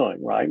they're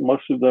doing, right?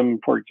 Most of them,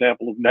 for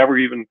example, have never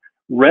even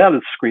read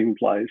a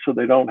screenplay, so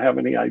they don't have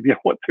any idea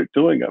what they're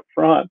doing up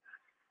front.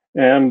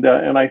 And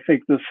I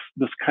think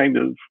this kind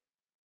of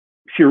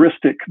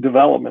heuristic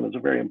development is a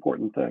very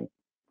important thing.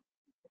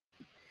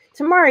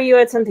 Tamara, you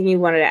had something you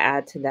wanted to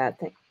add to that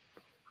thing.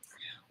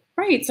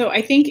 Right. So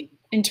I think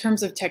in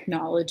terms of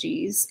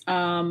technologies,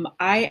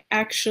 I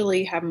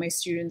actually have my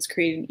students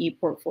create an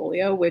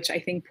e-portfolio, which I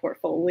think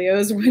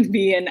portfolios would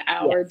be an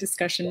hour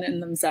discussion in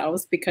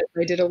themselves, because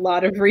I did a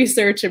lot of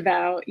research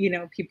about, you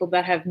know, people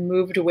that have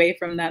moved away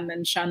from them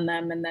and shunned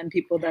them, and then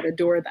people that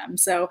adore them.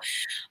 So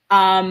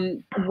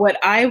what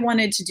I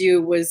wanted to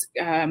do was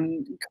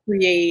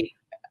create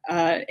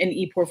an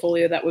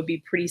e-portfolio that would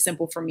be pretty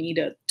simple for me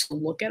to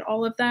look at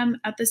all of them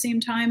at the same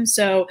time.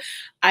 So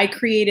I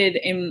created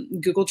in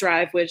Google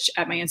Drive, which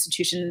at my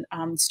institution,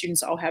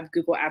 students all have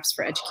Google Apps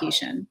for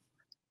Education.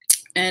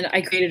 And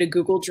I created a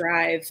Google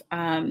Drive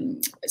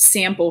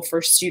sample for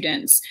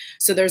students.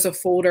 So there's a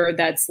folder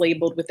that's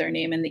labeled with their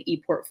name in the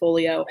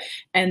e-portfolio.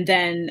 And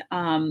then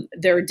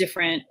there are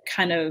different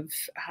kind of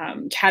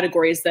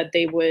categories that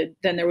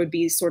there would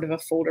be sort of a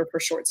folder for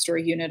short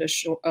story unit,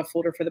 a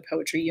folder for the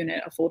poetry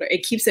unit, a folder.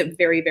 It keeps it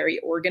very, very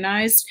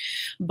organized.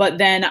 But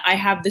then I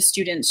have the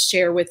students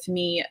share with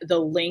me the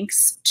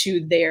links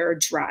to their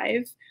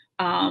drive.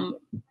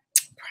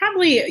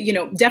 Probably, you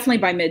know, definitely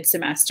by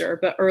mid-semester,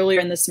 but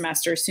earlier in the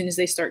semester, as soon as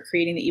they start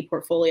creating the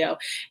e-portfolio.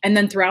 And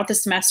then throughout the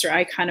semester,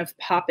 I kind of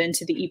pop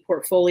into the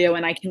e-portfolio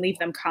and I can leave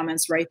them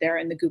comments right there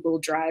in the Google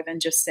Drive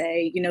and just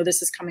say, you know,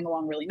 this is coming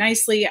along really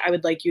nicely. I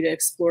would like you to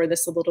explore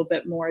this a little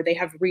bit more. They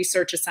have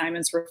research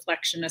assignments,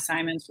 reflection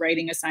assignments,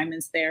 writing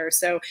assignments there.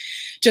 So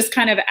just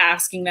kind of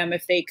asking them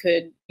if they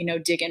could, you know,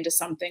 dig into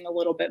something a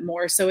little bit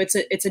more. So it's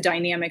a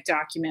dynamic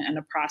document and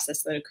a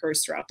process that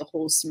occurs throughout the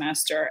whole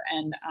semester.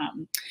 And,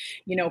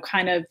 you know,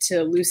 kind of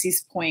to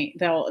Lucy's point,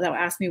 they'll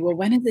ask me, well,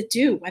 when is it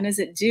due? When is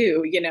it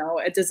due? You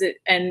know,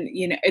 and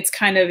you know, it's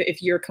kind of,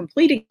 if you're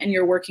completing and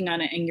you're working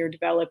on it and you're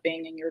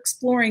developing and you're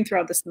exploring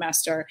throughout the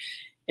semester,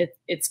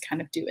 it's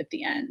kind of due at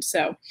the end.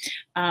 So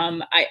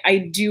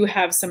I do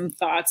have some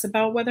thoughts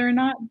about whether or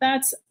not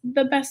that's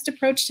the best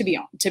approach,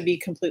 to be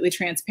completely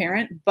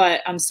transparent,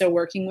 but I'm still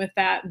working with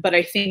that. But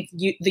I think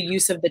the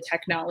use of the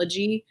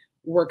technology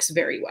works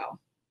very well.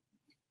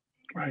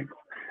 Right.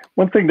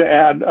 One thing to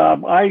add,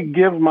 I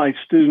give my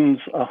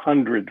students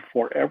 100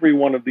 for every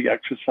one of the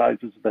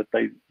exercises that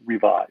they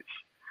revise.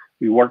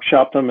 We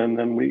workshop them, and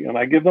then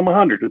I give them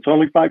 100. It's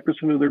only 5%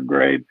 of their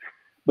grade,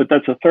 but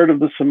that's a third of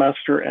the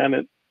semester,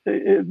 and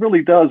it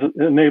really does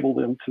enable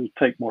them to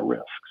take more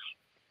risks.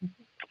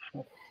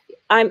 So.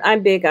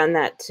 I'm big on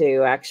that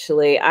too,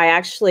 actually. I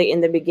actually,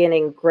 in the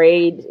beginning,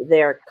 grade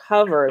their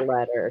cover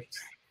letters,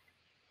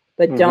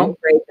 but don't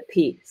grade the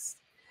piece.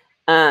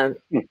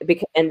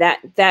 Because, and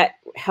that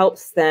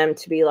helps them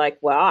to be like,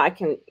 well,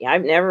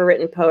 I've never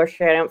written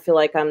poetry. I don't feel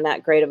like I'm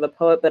that great of a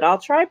poet, but I'll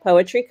try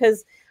poetry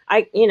because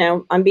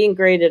I'm being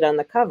graded on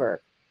the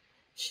cover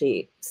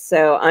sheet.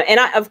 So, and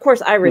of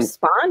course I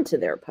respond to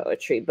their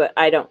poetry, but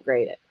I don't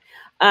grade it.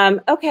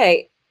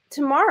 Okay,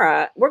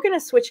 Tamara, we're going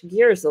to switch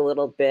gears a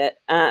little bit.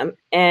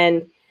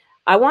 And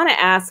I want to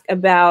ask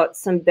about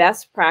some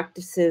best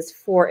practices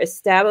for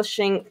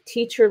establishing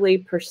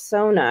teacherly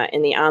persona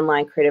in the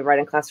online creative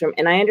writing classroom.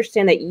 And I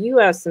understand that you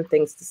have some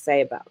things to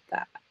say about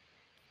that.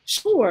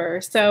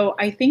 Sure. So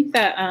I think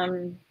that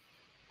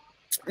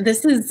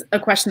this is a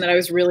question that I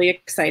was really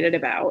excited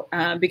about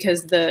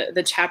because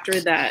the chapter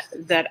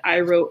that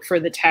I wrote for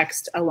the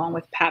text, along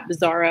with Pat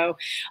Bizzarro,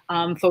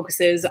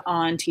 focuses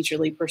on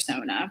teacherly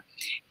persona.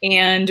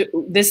 And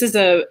this is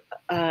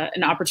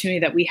an opportunity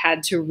that we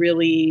had to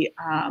really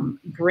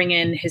bring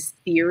in his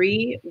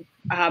theory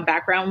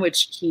background,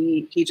 which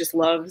he just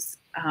loves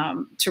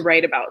to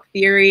write about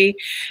theory,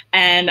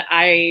 and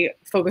I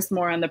focus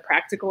more on the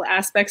practical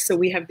aspects. So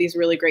we have these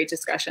really great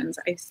discussions,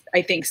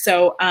 I think.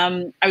 So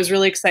I was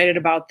really excited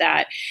about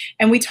that.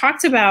 And we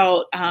talked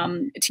about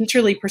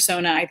teacherly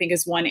persona, I think,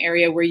 is one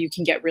area where you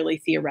can get really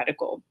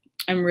theoretical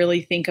and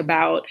really think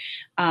about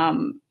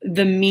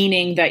the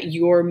meaning that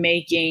you're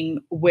making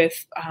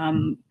with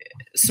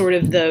sort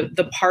of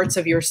the parts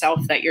of yourself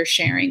that you're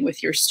sharing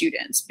with your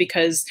students,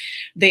 because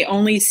they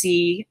only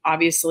see,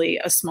 obviously,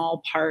 a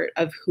small part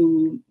of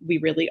who we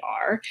really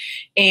are.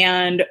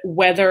 And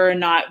whether or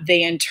not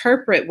they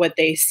interpret what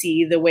they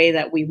see the way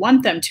that we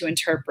want them to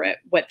interpret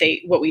what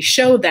we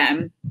show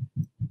them,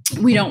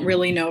 we don't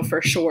really know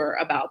for sure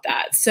about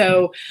that.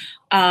 So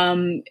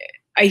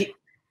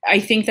I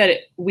think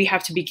that we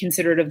have to be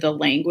considerate of the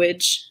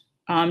language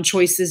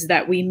choices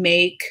that we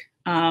make.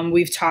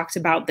 We've talked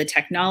about the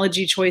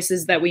technology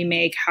choices that we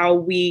make, how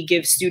we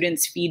give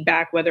students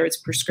feedback, whether it's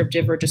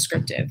prescriptive or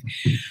descriptive.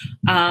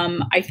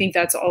 I think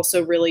that's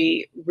also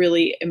really,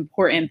 really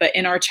important. But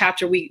in our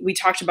chapter, we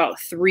talked about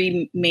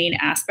 3 main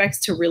aspects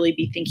to really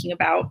be thinking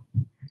about.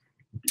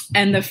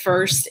 And the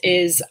first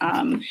is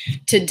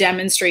to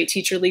demonstrate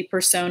teacherly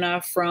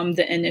persona from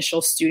the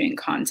initial student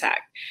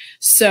contact.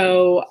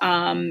 So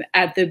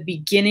at the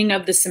beginning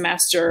of the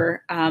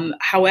semester,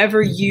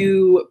 however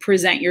you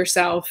present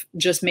yourself,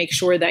 just make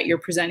sure that you're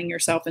presenting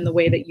yourself in the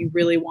way that you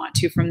really want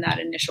to from that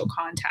initial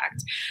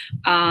contact.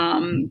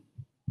 I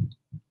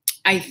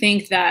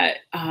think that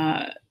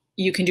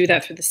you can do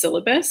that through the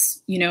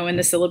syllabus. You know, in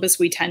the syllabus,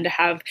 we tend to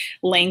have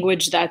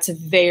language that's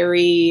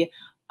very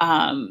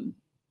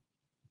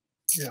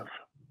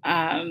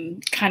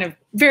kind of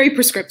very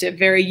prescriptive,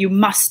 very, you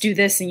must do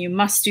this and you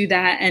must do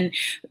that. And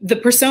the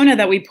persona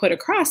that we put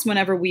across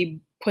whenever we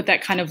put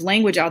that kind of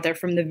language out there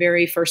from the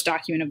very first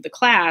document of the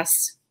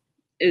class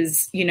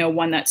is, you know,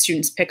 one that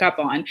students pick up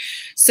on.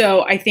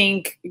 So I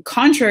think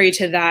contrary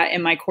to that,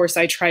 in my course,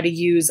 I try to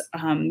use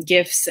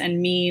GIFs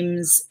and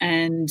memes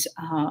and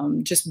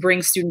just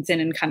bring students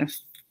in kind of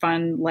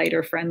fun,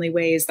 lighter, friendly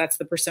ways. That's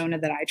the persona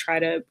that I try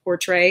to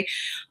portray.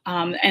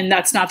 And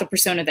that's not the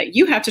persona that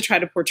you have to try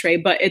to portray,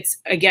 but it's,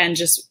 again,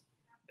 just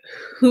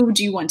who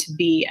do you want to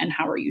be and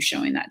how are you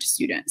showing that to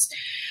students?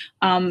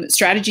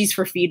 Strategies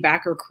for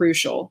feedback are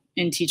crucial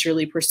in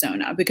teacherly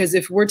persona, because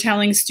if we're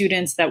telling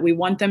students that we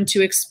want them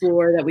to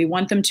explore, that we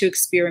want them to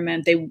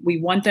experiment, we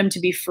want them to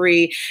be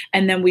free,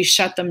 and then we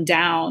shut them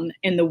down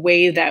in the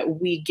way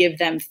that we give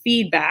them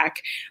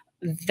feedback,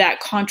 that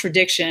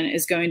contradiction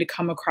is going to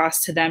come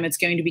across to them. It's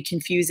going to be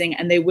confusing,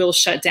 and they will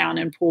shut down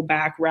and pull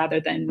back rather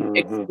than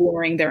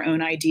exploring their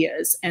own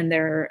ideas and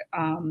their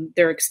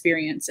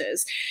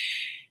experiences.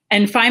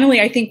 And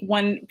finally, I think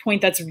one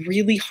point that's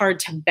really hard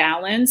to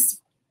balance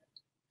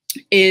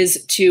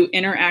is to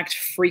interact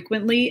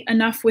frequently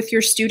enough with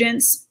your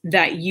students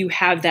that you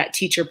have that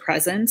teacher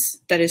presence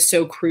that is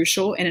so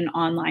crucial in an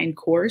online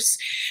course,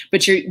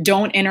 but you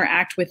don't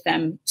interact with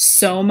them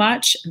so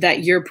much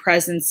that your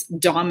presence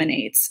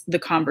dominates the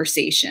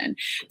conversation,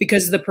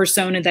 because the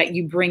persona that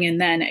you bring in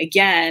then,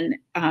 again,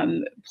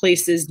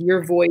 places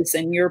your voice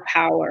and your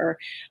power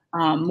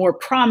more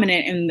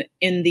prominent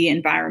in the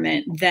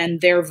environment than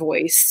their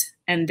voice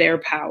and their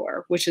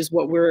power, which is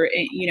what we're,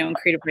 you know, in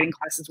creative writing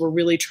classes, we're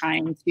really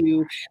trying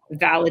to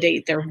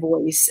validate their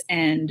voice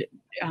and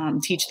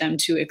teach them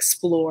to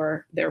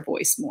explore their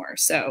voice more.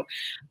 So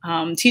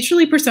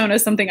teacherly persona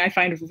is something I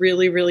find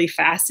really, really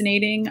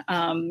fascinating.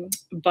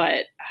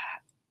 But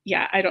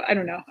yeah, I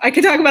don't know. I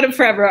could talk about it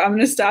forever. I'm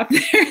going to stop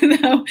there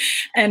though.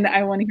 And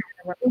I want to hear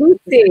more.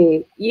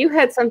 Lucy, you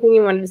had something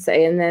you wanted to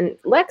say, and then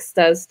Lex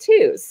does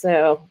too.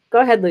 So go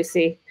ahead,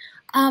 Lucy.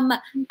 I'm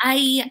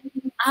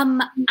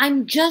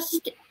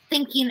just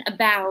thinking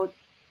about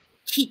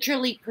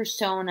teacherly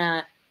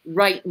persona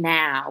right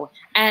now,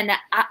 and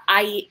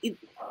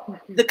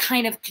the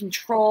kind of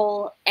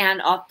control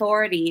and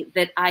authority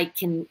that I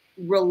can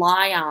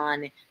rely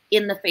on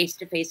in the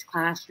face-to-face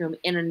classroom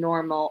in a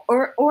normal,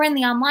 or in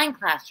the online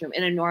classroom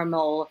in a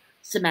normal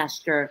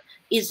semester,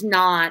 is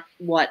not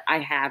what I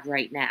have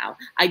right now.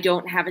 I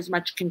don't have as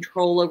much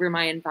control over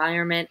my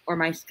environment or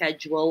my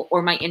schedule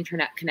or my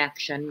internet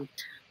connection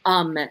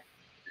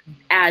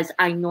as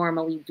I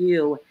normally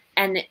do.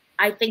 And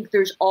I think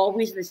there's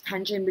always this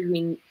tension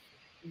between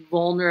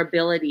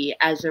vulnerability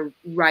as a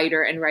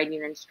writer and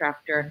writing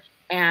instructor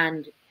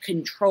and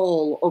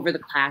control over the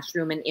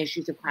classroom and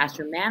issues of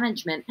classroom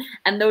management.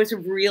 And those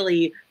have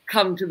really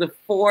come to the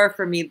fore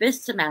for me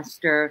this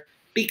semester,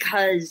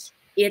 because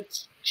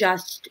it's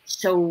just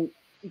so,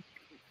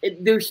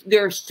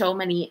 there are so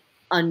many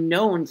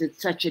unknowns.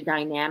 It's such a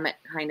dynamic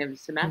kind of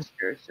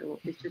semester. So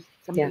it's just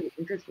something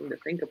interesting to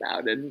think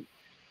about and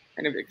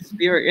kind of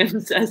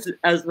experience as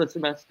the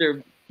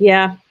semester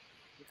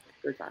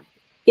goes on.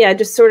 Yeah,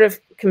 just sort of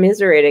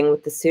commiserating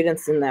with the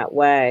students in that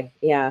way.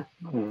 Yeah.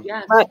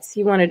 Yes. Lex,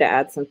 you wanted to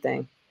add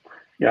something.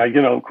 Yeah,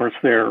 you know, of course,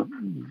 they're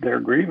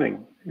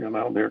grieving. You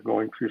know, they're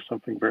going through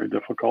something very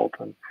difficult,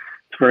 and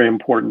it's very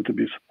important to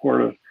be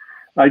supportive.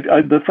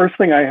 The first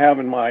thing I have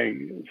in my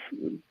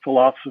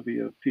philosophy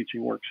of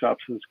teaching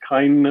workshops is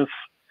kindness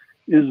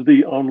is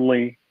the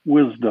only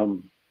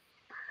wisdom.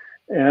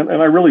 And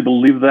I really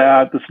believe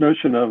that. This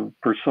notion of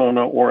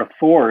persona or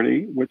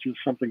authority, which is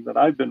something that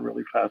I've been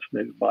really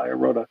fascinated by. I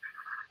wrote an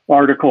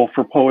article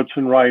for Poets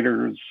and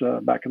Writers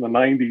back in the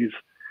 90s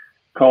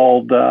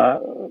called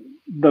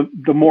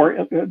the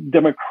More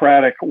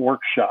Democratic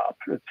Workshop.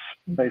 It's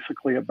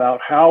basically about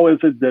how is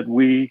it that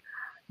we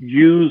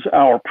use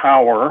our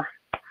power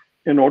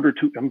in order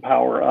to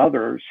empower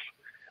others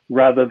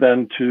rather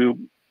than to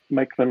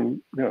make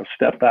them,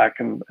 step back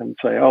and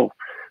say, oh.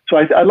 So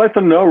I let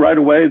them know right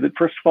away that,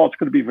 first of all, it's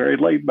going to be very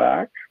laid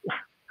back.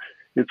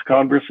 It's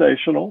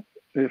conversational,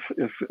 if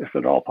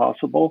at all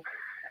possible,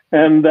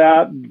 and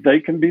that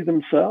they can be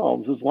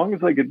themselves. As long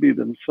as they can be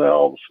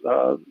themselves,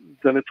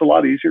 then it's a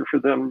lot easier for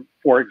them,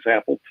 for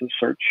example, to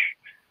search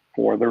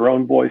for their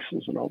own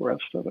voices and all the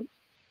rest of it.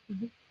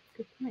 Mm-hmm.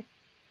 Good point.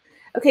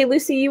 Okay,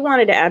 Lucy, you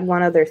wanted to add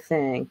one other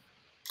thing.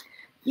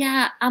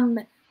 Yeah,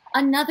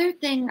 another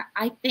thing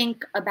I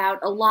think about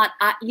a lot,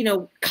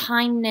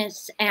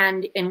 kindness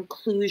and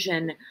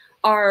inclusion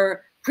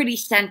are pretty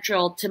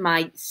central to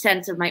my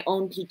sense of my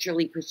own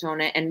teacherly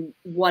persona and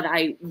what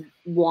I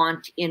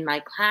want in my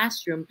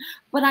classroom.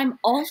 But I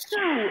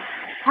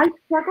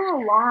struggle a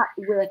lot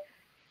with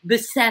the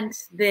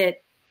sense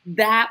that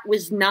that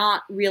was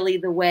not really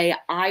the way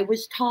I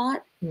was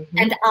taught,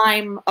 and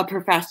I'm a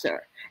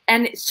professor.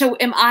 And so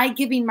am I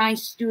giving my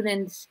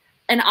students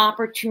an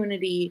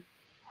opportunity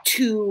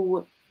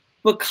to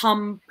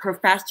become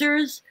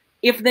professors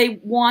if they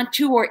want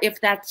to, or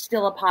if that's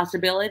still a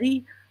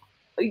possibility?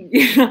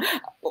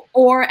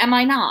 Or am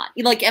I not?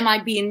 Like, am I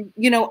being,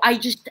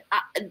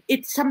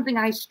 it's something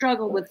I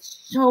struggle with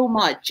so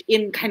much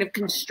in kind of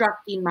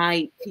constructing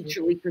my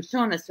teacherly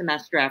persona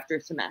semester after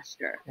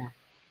semester. Yeah.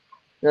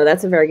 No,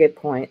 that's a very good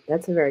point.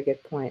 That's a very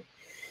good point.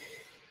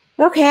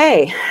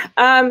 Okay.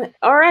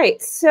 All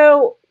right.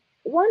 So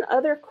one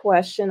other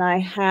question I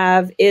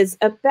have is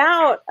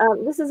about,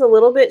 this is a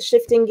little bit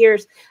shifting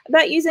gears,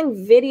 about using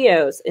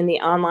videos in the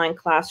online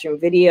classroom,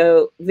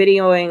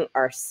 videoing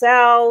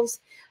ourselves,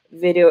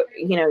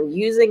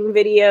 using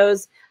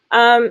videos.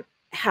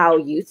 How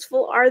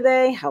useful are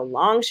they? How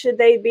long should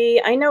they be?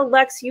 I know,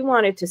 Lex, you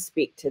wanted to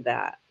speak to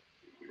that.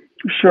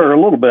 Sure,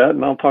 a little bit,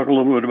 and I'll talk a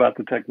little bit about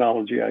the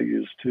technology I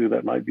use too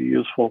that might be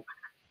useful.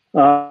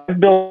 I've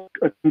built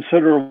a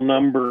considerable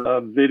number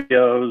of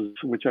videos,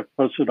 which I've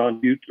posted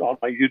on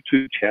my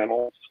YouTube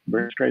channel. It's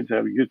very strange to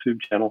have a YouTube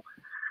channel,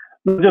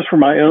 not just for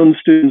my own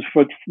students,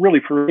 but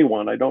really for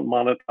anyone. I don't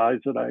monetize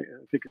it. I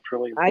think it's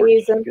really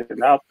important to get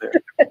it out there.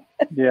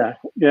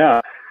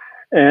 Yeah.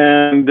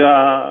 And,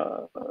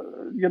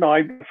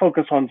 I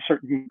focus on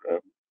certain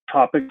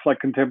topics like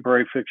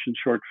contemporary fiction,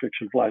 short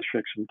fiction, flash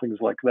fiction, things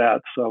like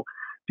that. So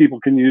people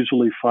can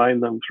usually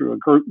find them through a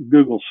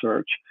Google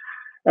search.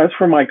 As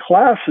for my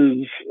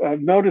classes,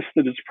 I've noticed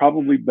that it's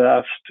probably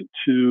best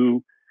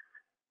to,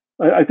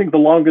 I think the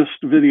longest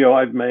video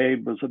I've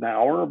made was an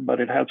hour, but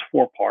it has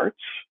 4 parts,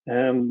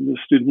 and the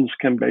students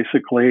can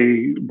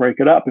basically break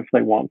it up if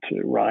they want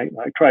to, right?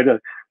 I try to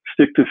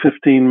stick to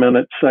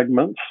 15-minute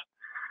segments.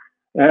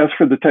 As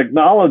for the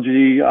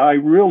technology, I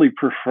really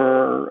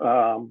prefer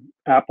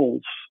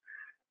Apple's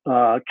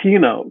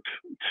Keynote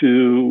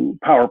to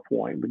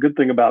PowerPoint. The good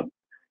thing about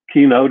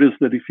Keynote is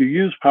that if you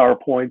use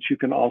PowerPoint, you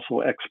can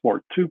also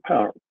export to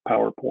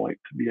PowerPoint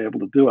to be able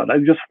to do it. I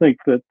just think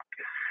that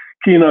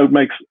Keynote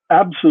makes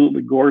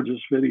absolutely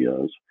gorgeous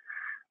videos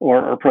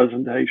or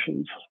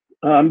presentations.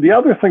 The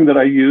other thing that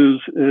I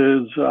use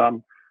is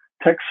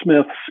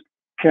TechSmith's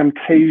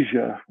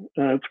Camtasia.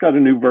 It's got a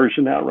new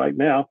version out right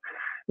now.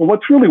 And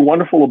what's really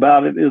wonderful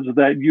about it is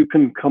that you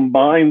can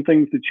combine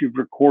things that you've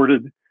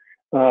recorded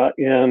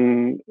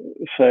in,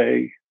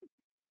 say,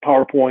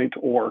 PowerPoint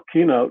or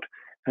Keynote,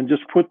 and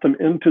just put them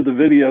into the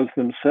videos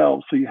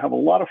themselves. So you have a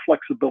lot of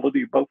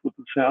flexibility, both with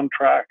the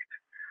soundtrack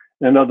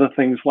and other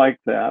things like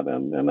that.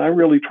 And I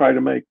really try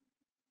to make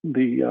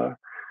these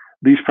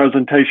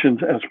presentations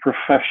as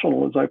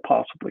professional as I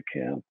possibly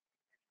can.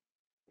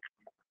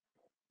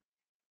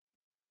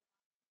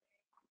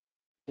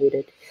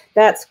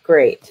 That's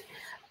great.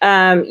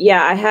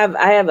 Yeah, I have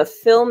a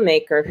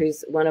filmmaker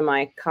who's one of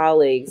my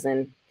colleagues,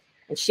 and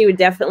she would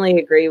definitely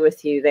agree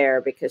with you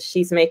there, because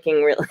she's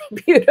making really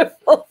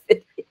beautiful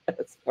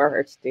videos for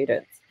her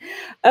students.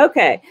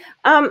 Okay.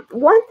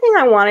 One thing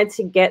I wanted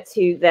to get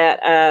to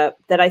that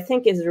I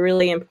think is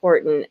really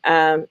important,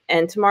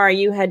 and Tamara,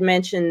 you had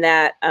mentioned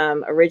that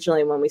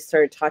originally when we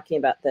started talking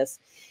about this,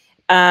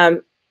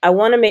 I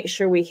want to make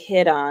sure we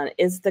hit on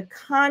is the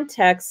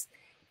context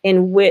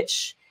in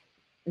which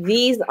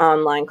these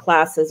online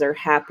classes are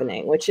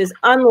happening, which is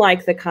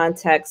unlike the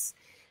context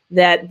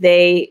that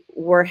they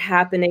were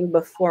happening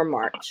before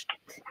March,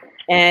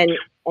 and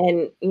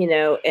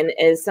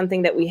is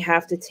something that we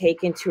have to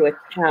take into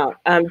account.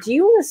 Do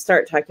you want to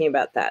start talking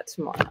about that,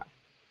 Tamara?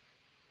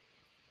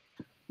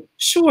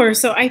 Sure.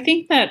 So I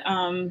think that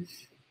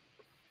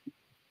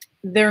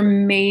there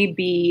may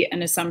be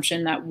an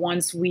assumption that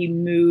once we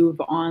move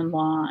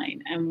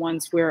online and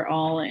once we're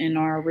all in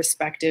our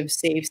respective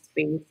safe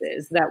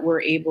spaces, that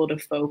we're able to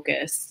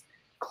focus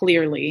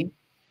clearly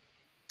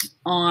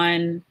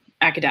on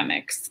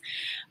academics.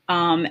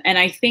 And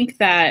I think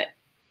that,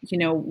 you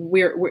know,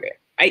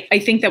 I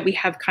think that we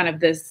have kind of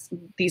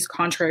these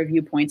contrary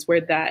viewpoints where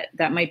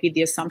that might be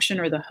the assumption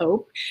or the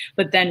hope,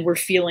 but then we're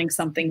feeling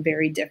something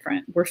very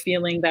different. We're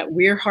feeling that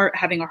we're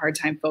having a hard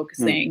time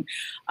focusing.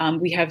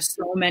 We have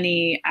so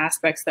many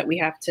aspects that we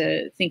have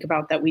to think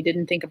about that we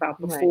didn't think about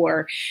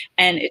before,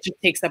 and it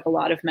just takes up a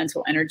lot of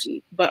mental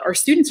energy. But our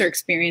students are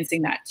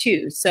experiencing that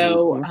too.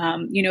 So,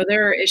 you know,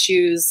 there are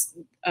issues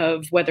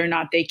of whether or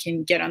not they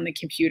can get on the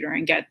computer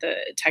and get the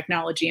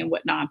technology and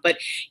whatnot. But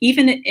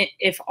even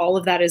if all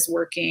of that is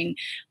working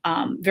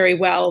very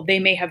well, they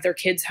may have their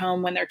kids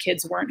home when their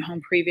kids weren't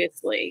home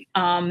previously.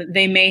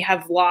 They may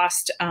have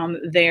lost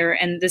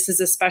and this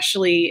is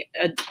especially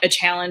a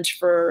challenge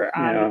for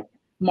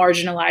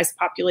marginalized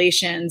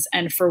populations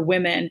and for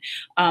women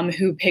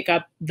who pick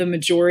up the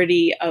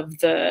majority of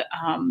the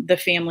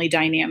family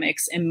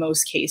dynamics in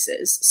most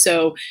cases.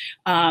 So,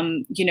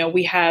 you know,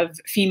 we have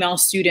female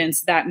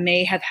students that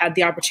may have had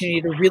the opportunity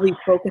to really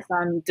focus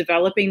on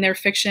developing their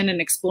fiction and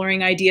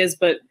exploring ideas,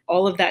 but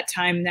all of that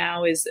time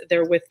now is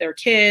they're with their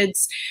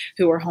kids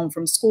who are home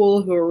from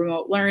school, who are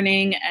remote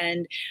learning,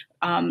 and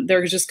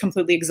they're just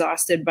completely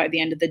exhausted by the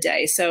end of the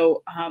day.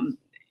 So,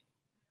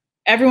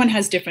 everyone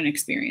has different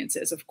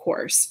experiences, of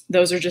course.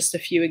 Those are just a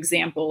few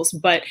examples.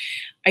 But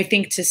I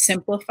think to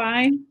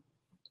simplify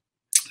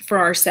for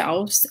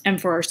ourselves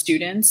and for our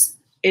students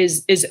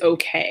is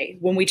okay.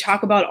 When we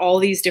talk about all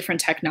these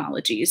different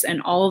technologies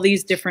and all of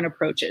these different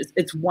approaches,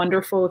 it's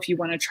wonderful if you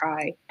want to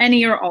try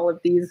any or all of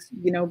these,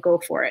 you know, go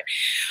for it.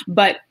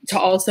 But to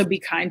also be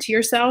kind to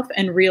yourself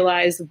and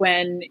realize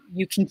when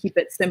you can keep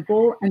it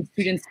simple and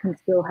students can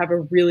still have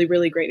a really,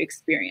 really great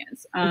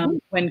experience.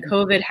 When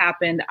COVID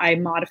happened, I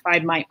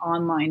modified my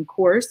online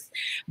course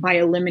by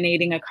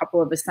eliminating a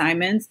couple of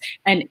assignments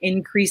and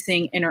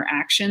increasing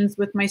interactions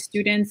with my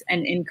students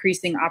and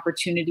increasing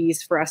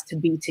opportunities for us to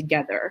be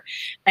together.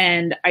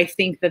 And I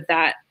think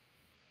that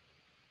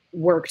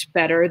worked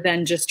better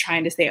than just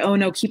trying to say, oh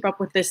no, keep up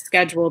with this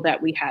schedule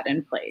that we had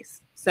in place.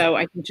 So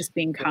I think just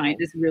being kind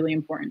is really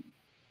important.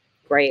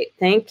 Great,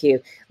 thank you.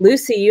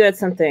 Lucy, you had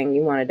something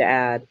you wanted to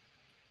add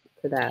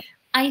to that.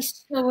 I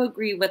so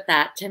agree with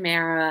that,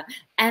 Tamara.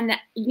 And,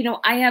 you know,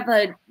 I have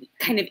a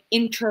kind of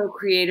intro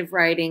creative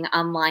writing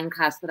online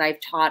class that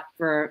I've taught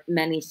for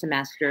many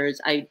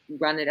semesters. I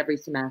run it every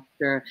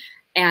semester.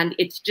 And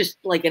it's just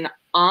like an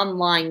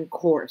online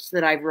course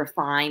that I've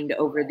refined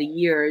over the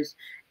years.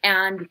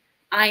 And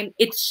I'm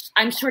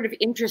sort of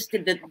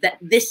interested that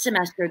this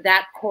semester,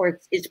 that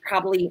course is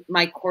probably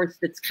my course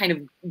that's kind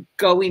of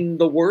going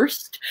the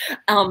worst.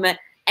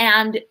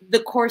 And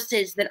the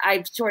courses that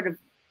I've sort of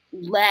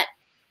left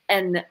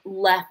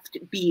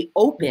be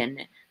open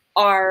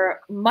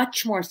are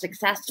much more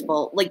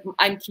successful. Like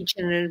I'm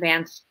teaching an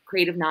advanced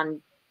creative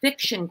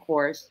nonfiction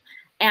course.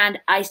 And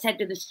I said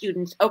to the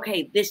students,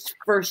 okay, this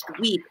first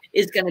week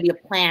is going to be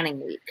a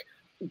planning week.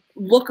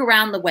 Look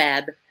around the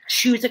web,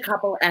 choose a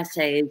couple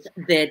essays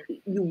that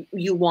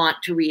you want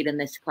to read in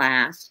this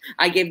class.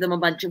 I gave them a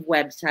bunch of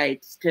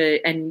websites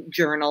and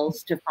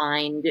journals to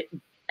find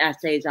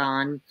essays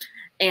on.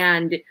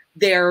 And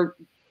they're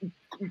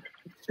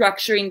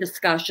structuring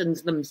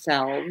discussions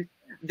themselves.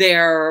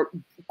 They're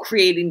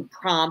creating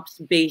prompts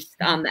based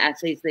on the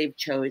essays they've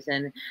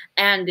chosen.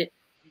 And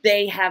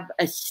they have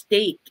a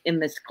stake in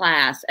this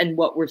class and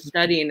what we're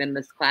studying in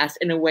this class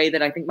in a way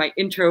that I think my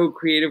intro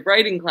creative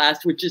writing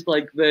class, which is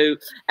like the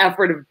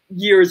effort of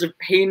years of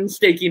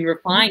painstaking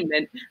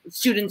refinement,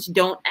 students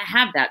don't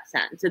have that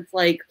sense. It's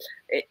like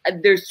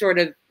there's sort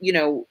of, you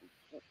know,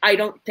 I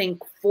don't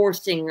think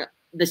forcing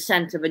the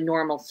sense of a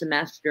normal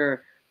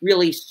semester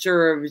really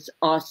serves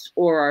us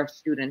or our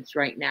students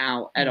right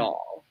now at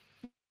all.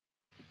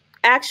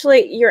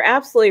 Actually, you're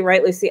absolutely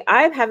right, Lucy.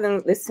 I'm having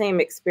the same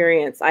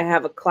experience. I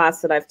have a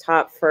class that I've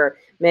taught for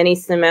many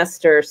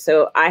semesters,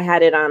 so I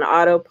had it on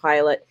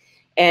autopilot,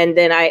 and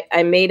then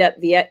I made up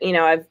the, you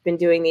know, I've been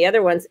doing the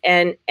other ones,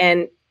 and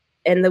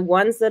the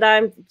ones that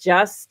I'm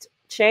just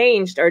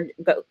changed are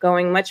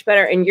going much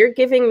better. And you're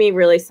giving me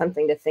really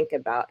something to think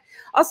about.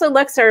 Also,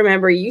 Lex, I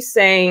remember you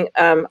saying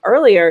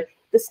earlier,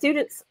 the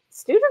students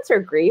are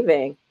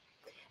grieving.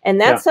 And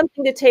that's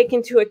something to take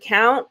into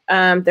account.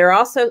 They're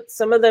also,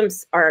 some of them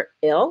are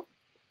ill.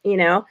 You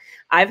know,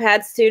 I've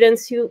had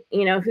students who,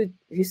 you know, who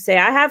say,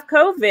 I have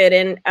COVID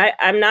and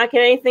I'm not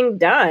getting anything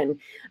done.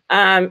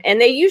 And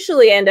they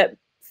usually end up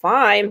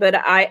fine, but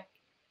I,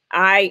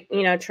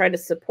 you know, try to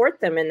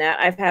support them in that.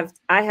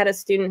 I had a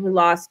student who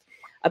lost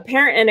a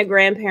parent and a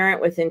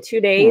grandparent within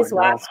 2 days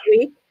last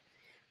week.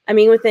 I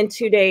mean, within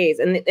 2 days,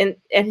 and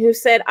who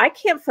said, I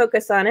can't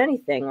focus on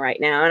anything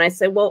right now. And I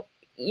said, well,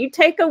 you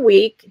take a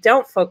week,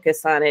 don't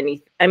focus on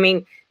anything. I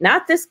mean,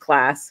 not this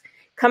class,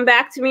 come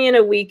back to me in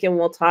a week and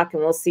we'll talk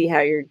and we'll see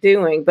how you're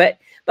doing. But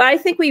I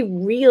think we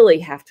really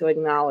have to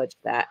acknowledge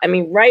that. I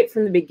mean, right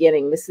from the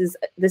beginning, this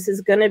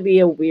is going to be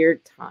a weird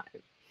time.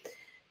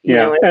 You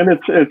know, and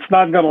it's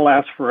not going to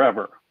last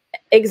forever.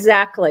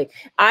 Exactly.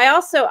 I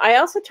also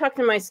talk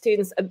to my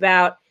students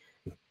about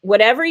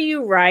whatever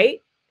you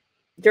write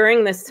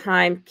during this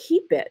time,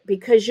 keep it,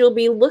 because you'll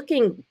be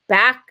looking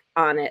back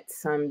on it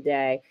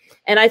someday.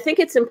 And I think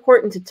it's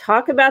important to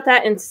talk about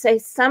that and say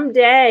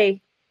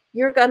someday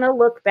you're going to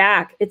look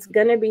back. It's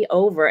going to be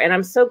over. And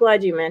I'm so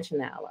glad you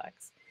mentioned that,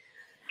 Alex.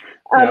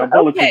 Yeah,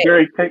 well, okay. It's a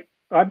very,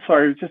 I'm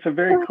sorry, it's just a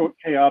very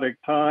chaotic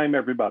time.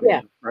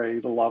 Everybody's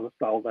afraid, a lot of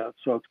all that.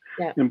 So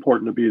it's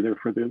important to be there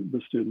for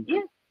the students.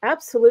 Yeah,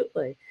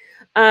 absolutely.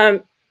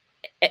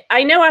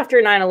 I know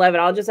after 9/11,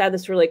 I'll just add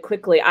this really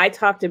quickly. I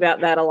talked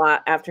about that a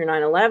lot after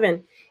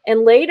 9/11.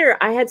 And later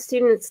I had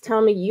students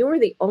tell me, you were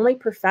the only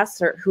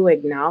professor who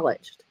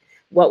acknowledged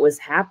what was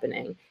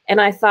happening.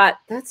 And I thought,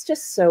 that's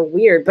just so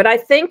weird. But I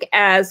think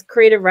as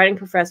creative writing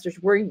professors,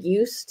 we're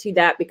used to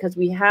that because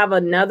we have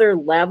another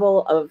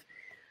level of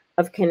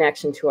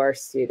connection to our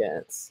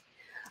students.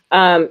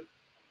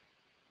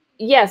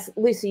 Yes,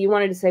 Lisa, you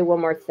wanted to say one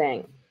more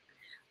thing.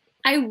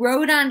 I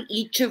wrote on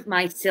each of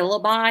my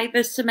syllabi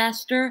this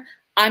semester,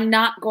 I'm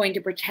not going to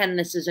pretend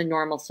this is a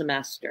normal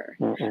semester.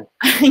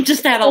 I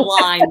just had a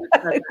line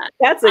that said that.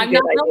 That's a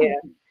good idea.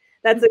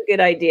 That's a good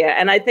idea.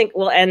 And I think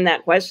we'll end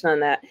that question on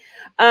that.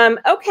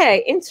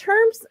 Okay, in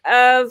terms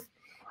of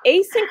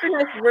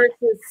asynchronous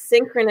versus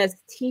synchronous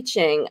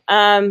teaching,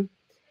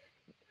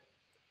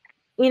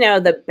 you know,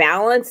 the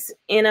balance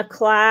in a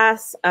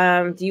class,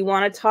 do you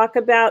want to talk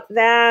about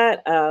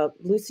that?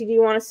 Lucy, do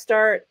you want to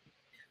start?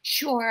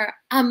 Sure.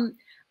 I'm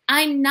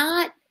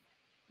not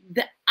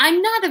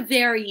a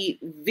very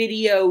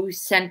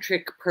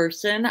video-centric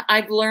person.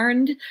 I've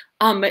learned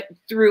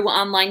through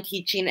online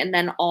teaching, and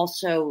then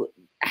also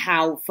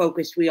how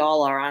focused we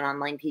all are on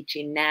online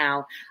teaching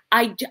now.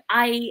 I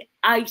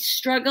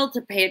struggle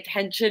to pay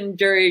attention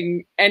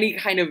during any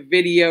kind of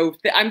video.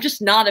 I'm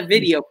just not a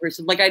video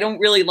person. Like, I don't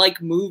really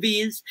like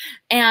movies.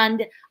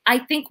 And I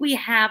think we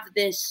have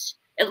this,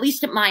 at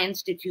least at my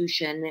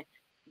institution,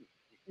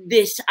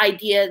 this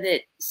idea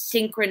that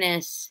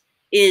synchronous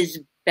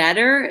is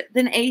better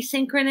than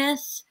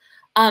asynchronous,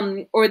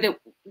 or that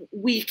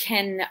we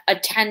can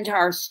attend to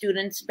our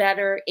students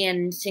better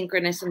in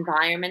synchronous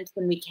environments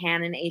than we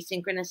can in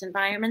asynchronous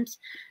environments.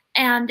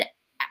 And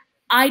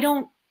I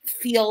don't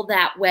feel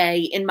that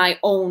way in my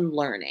own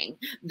learning,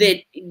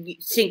 that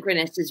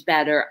synchronous is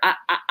better.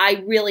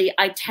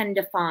 I tend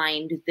to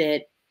find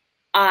that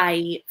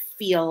I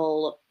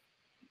feel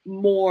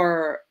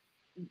more,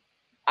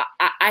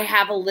 I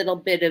have a little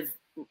bit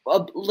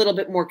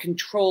more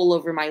control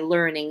over my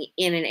learning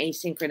in an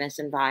asynchronous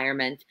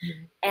environment.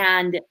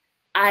 And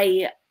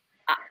I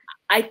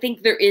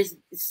think there is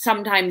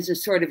sometimes a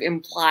sort of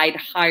implied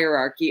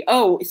hierarchy.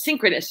 Oh,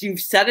 synchronous, you've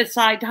set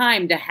aside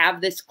time to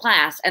have this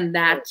class, and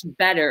that's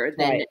better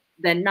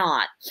than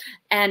not.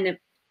 And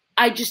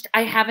I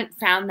haven't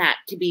found that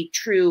to be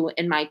true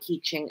in my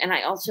teaching. And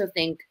I also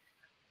think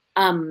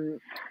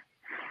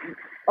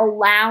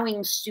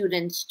allowing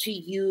students to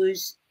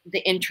use the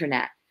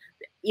internet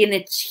in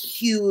its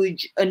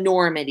huge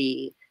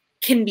enormity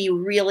can be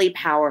really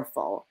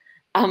powerful.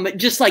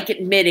 Just like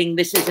admitting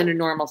this isn't a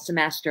normal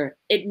semester,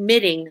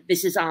 admitting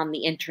this is on the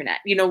internet,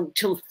 you know,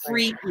 to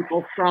free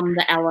people from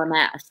the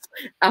LMS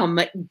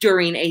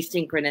during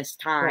asynchronous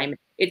time.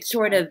 It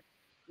sort of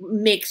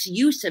makes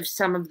use of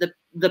some of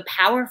the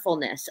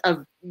powerfulness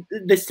of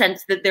the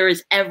sense that there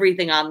is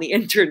everything on the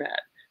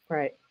internet.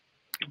 Right.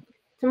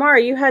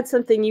 Tamara, you had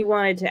something you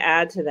wanted to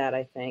add to that,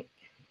 I think.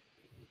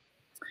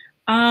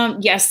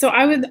 Yes. So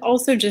I would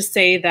also just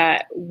say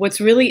that what's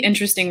really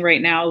interesting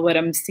right now, what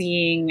I'm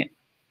seeing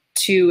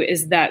too,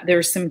 is that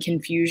there's some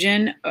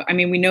confusion. I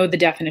mean, we know the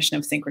definition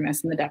of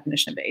synchronous and the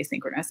definition of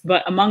asynchronous,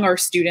 but among our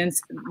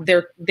students,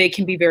 they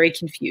can be very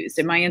confused.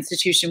 In my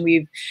institution,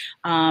 we've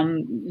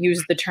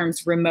used the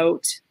terms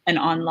remote and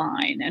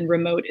online, and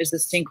remote is a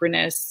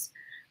synchronous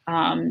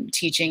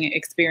teaching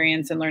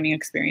experience and learning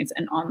experience,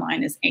 and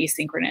online is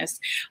asynchronous.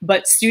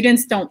 But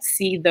students don't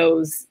see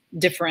those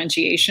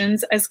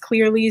differentiations as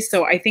clearly.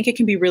 So I think it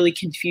can be really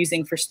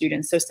confusing for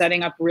students. So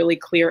setting up really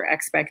clear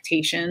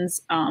expectations,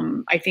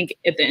 I think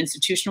at the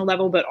institutional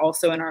level, but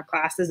also in our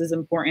classes is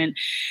important.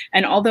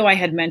 And although I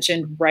had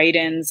mentioned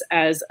write-ins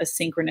as a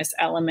synchronous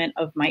element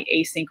of my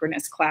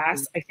asynchronous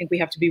class, I think we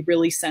have to be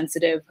really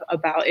sensitive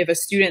about if a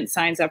student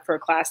signs up for a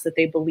class that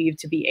they believe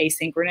to be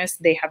asynchronous,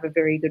 they have a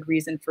very good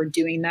reason for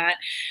doing that.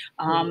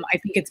 I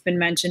think it's been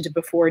mentioned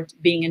before,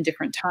 being in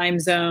different time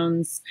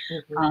zones.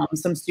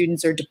 Some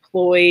students are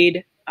deployed.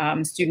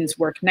 Students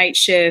work night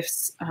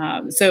shifts.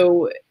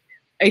 So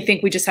I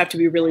think we just have to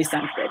be really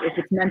sensitive. If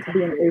it's meant to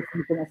be an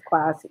asynchronous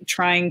class,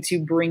 trying to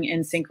bring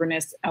in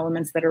synchronous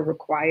elements that are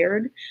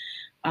required.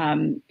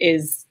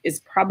 is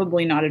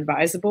probably not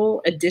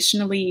advisable.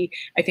 Additionally,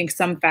 I think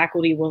some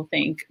faculty will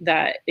think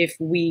that if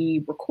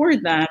we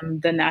record them,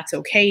 then that's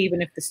okay,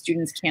 even if the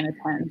students can't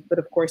attend. But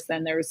of course,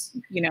 then there's,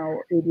 you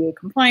know, ADA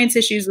compliance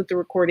issues with the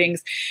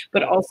recordings,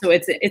 but also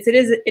it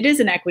is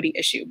an equity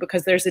issue,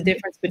 because there's a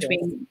difference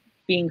between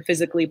being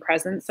physically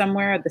present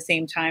somewhere at the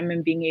same time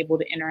and being able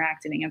to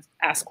interact and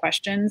ask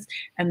questions,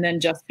 and then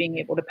just being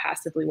able to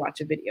passively watch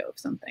a video of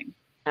something.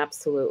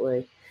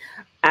 Absolutely.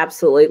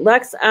 Absolutely.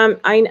 Lex,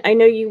 I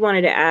know you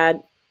wanted to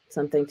add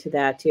something to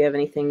that. Do you have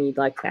anything you'd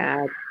like to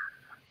add?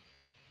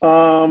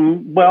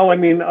 Well, I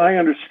mean, I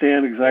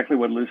understand exactly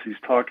what Lucy's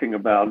talking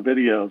about.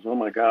 Videos, oh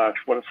my gosh,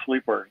 what a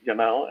sleeper, you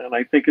know? And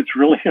I think it's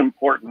really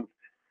important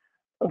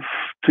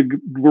to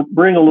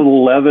bring a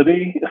little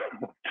levity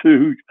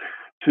to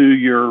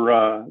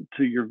your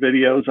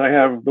videos. I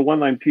have the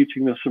one I'm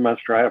teaching this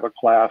semester. I have a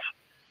class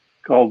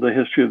called The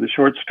History of the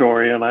Short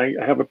Story, and I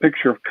have a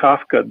picture of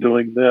Kafka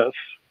doing this,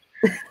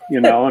 you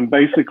know, and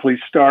basically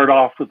start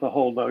off with the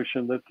whole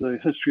notion that the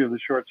history of the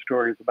short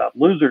story is about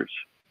losers,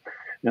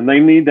 and they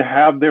need to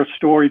have their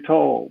story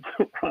told,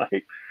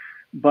 right?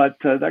 But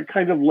that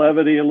kind of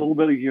levity, a little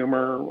bit of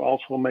humor,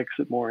 also makes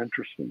it more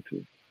interesting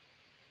too.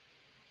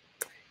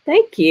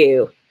 Thank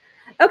you.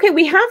 Okay,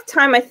 we have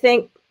time, I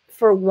think,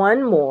 for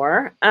one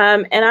more,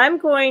 and I'm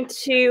going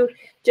to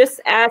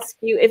just ask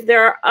you if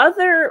there are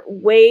other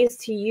ways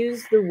to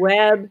use the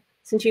web,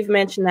 since you've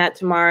mentioned that,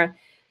 Tamara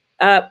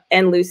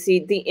and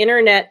Lucy, the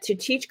internet to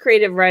teach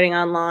creative writing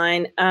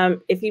online.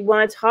 If you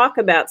want to talk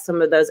about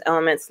some of those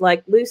elements,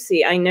 like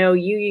Lucy, I know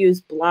you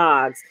use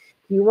blogs.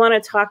 You want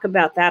to talk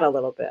about that a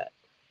little bit?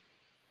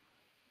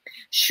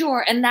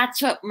 Sure, and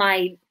that's what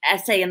my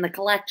essay in the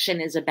collection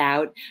is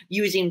about,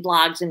 using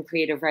blogs and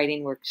creative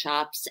writing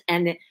workshops.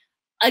 And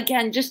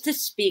again, just to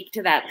speak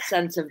to that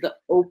sense of the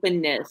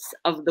openness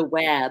of the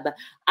web,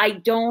 I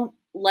don't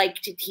like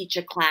to teach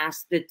a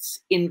class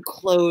that's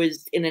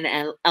enclosed in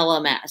an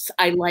LMS.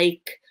 I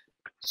like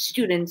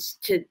students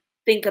to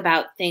think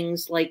about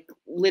things like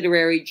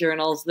literary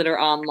journals that are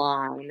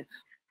online,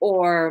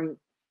 or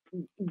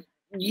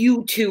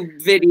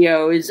YouTube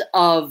videos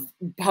of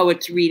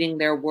poets reading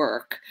their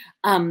work.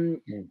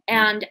 And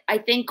I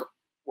think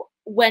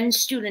when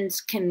students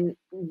can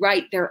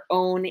write their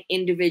own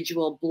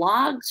individual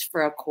blogs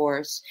for a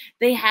course,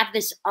 they have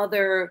this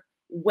other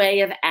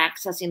way of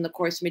accessing the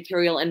course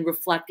material and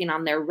reflecting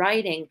on their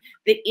writing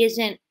that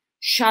isn't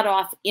shut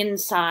off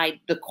inside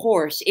the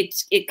course.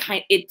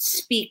 It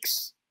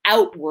speaks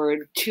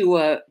outward to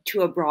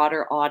a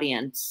broader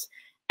audience,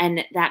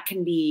 and that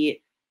can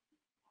be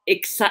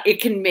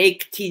it can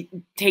make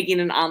taking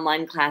an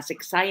online class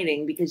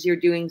exciting, because you're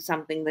doing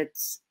something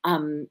that's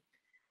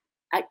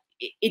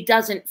it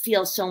doesn't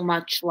feel so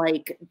much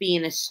like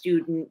being a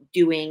student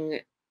doing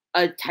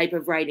a type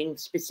of writing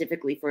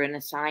specifically for an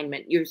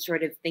assignment. You're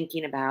sort of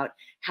thinking about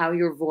how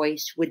your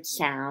voice would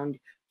sound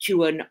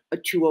to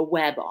a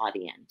web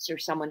audience or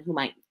someone who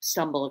might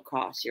stumble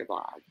across your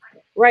blog.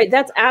 Right.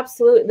 That's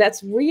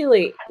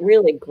really,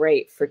 really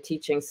great for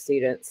teaching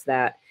students.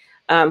 That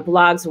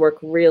blogs work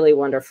really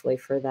wonderfully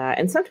for that.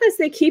 And sometimes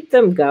they keep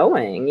them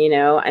going, you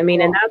know, I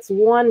mean, and that's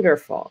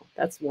wonderful.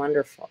 That's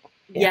wonderful.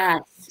 Yeah,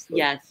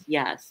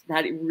 yes.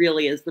 That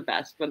really is the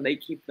best when they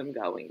keep them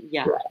going.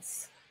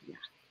 Yes. Yeah.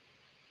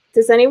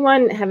 Does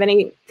anyone have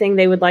anything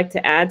they would like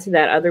to add to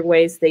that? Other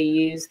ways they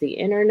use the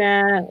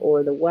internet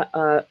or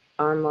the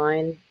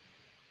online?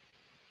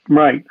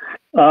 Right.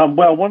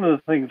 Well, one of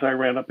the things I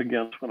ran up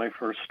against when I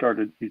first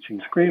started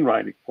teaching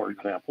screenwriting, for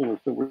example, is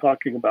that we're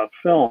talking about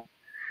film.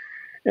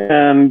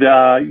 And,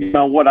 you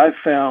know, what I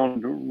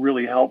found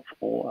really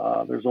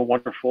helpful, there's a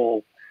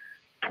wonderful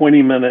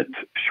 20-minute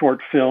short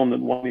film that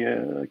won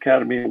the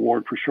Academy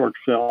Award for Short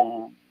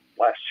Film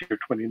last year,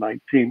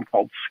 2019,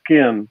 called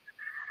Skin.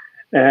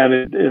 And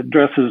it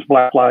addresses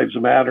Black Lives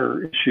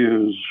Matter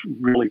issues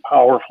really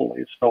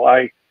powerfully. So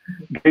I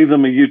gave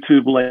them a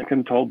YouTube link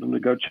and told them to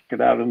go check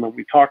it out. And then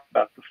we talked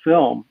about the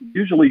film.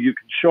 Usually you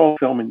can show a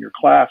film in your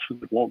class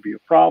and it won't be a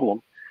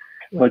problem,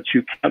 but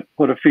you can't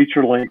put a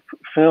feature-length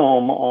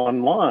film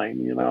online,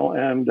 you know.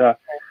 And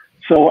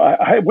so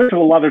I went to a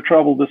lot of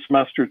trouble this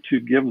semester to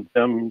give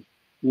them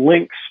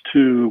links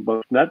to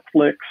both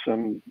Netflix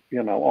and,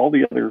 you know, all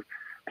the other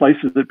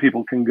places that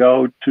people can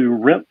go to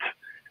rent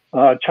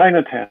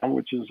Chinatown,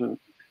 which is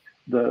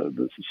the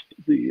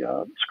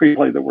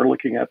screenplay that we're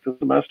looking at this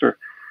semester,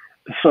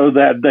 so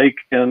that they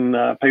can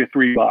pay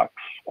 $3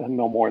 and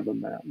no more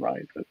than that,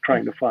 right?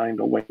 Trying to find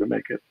a way to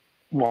make it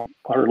more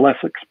or less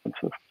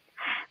expensive.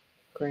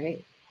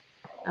 Great.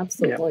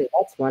 Absolutely. Yeah.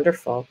 That's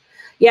wonderful.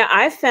 Yeah,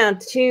 I found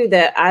too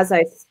that as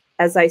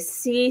I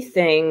see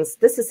things,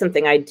 this is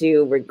something I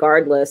do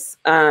regardless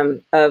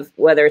of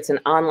whether it's an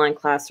online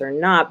class or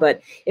not.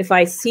 But if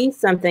I see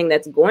something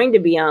that's going to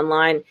be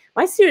online,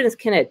 my students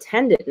can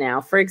attend it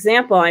now. For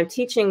example, I'm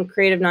teaching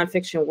creative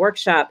nonfiction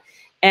workshop,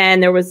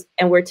 and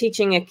we're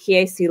teaching a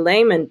Kiesi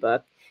Lehman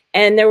book,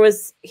 and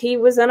he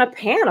was on a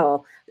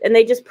panel, and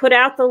they just put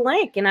out the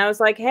link, and I was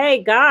like,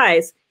 hey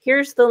guys,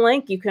 here's the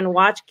link. You can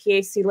watch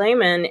Casey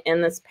Lehman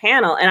in this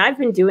panel. And I've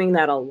been doing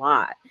that a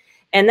lot.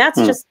 And that's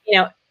just, you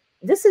know,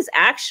 this is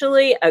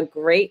actually a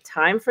great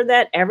time for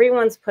that.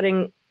 Everyone's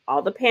putting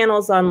all the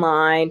panels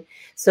online.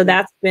 So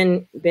that's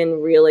been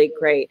really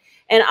great.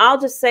 And I'll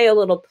just say a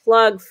little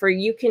plug for,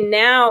 you can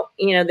now,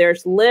 you know,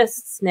 there's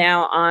lists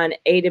now on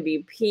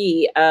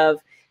AWP of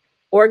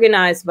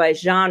organized by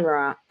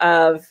genre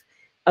of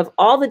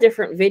all the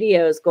different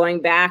videos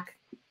going back,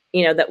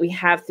 you know, that we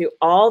have through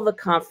all the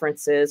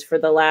conferences for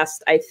the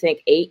last, I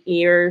think, 8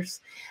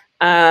 years.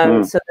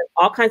 So there's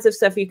all kinds of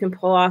stuff you can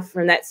pull off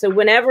from that. So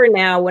whenever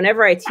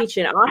I teach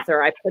an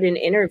author, I put an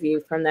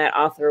interview from that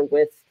author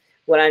with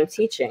what I'm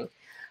teaching,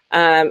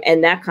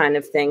 and that kind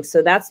of thing.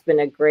 So that's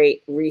been a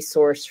great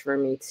resource for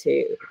me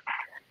too.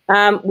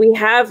 We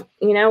have,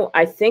 you know,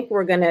 I think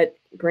we're going to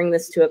bring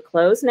this to a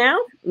close now.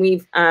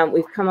 We've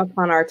come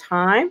upon our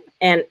time,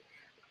 and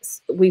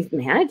we've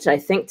managed, I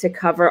think, to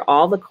cover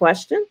all the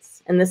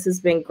questions, and this has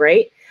been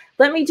great.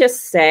 Let me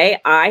just say,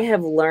 I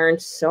have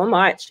learned so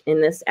much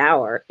in this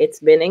hour. It's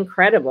been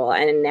incredible,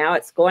 and now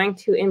it's going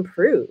to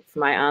improve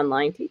my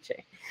online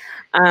teaching.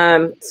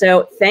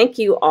 So thank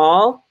you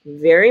all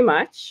very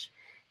much,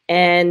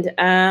 and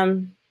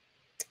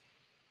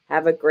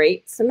have a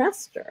great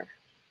semester.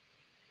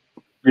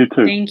 You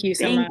too. Thank you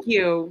so much. Thank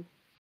you.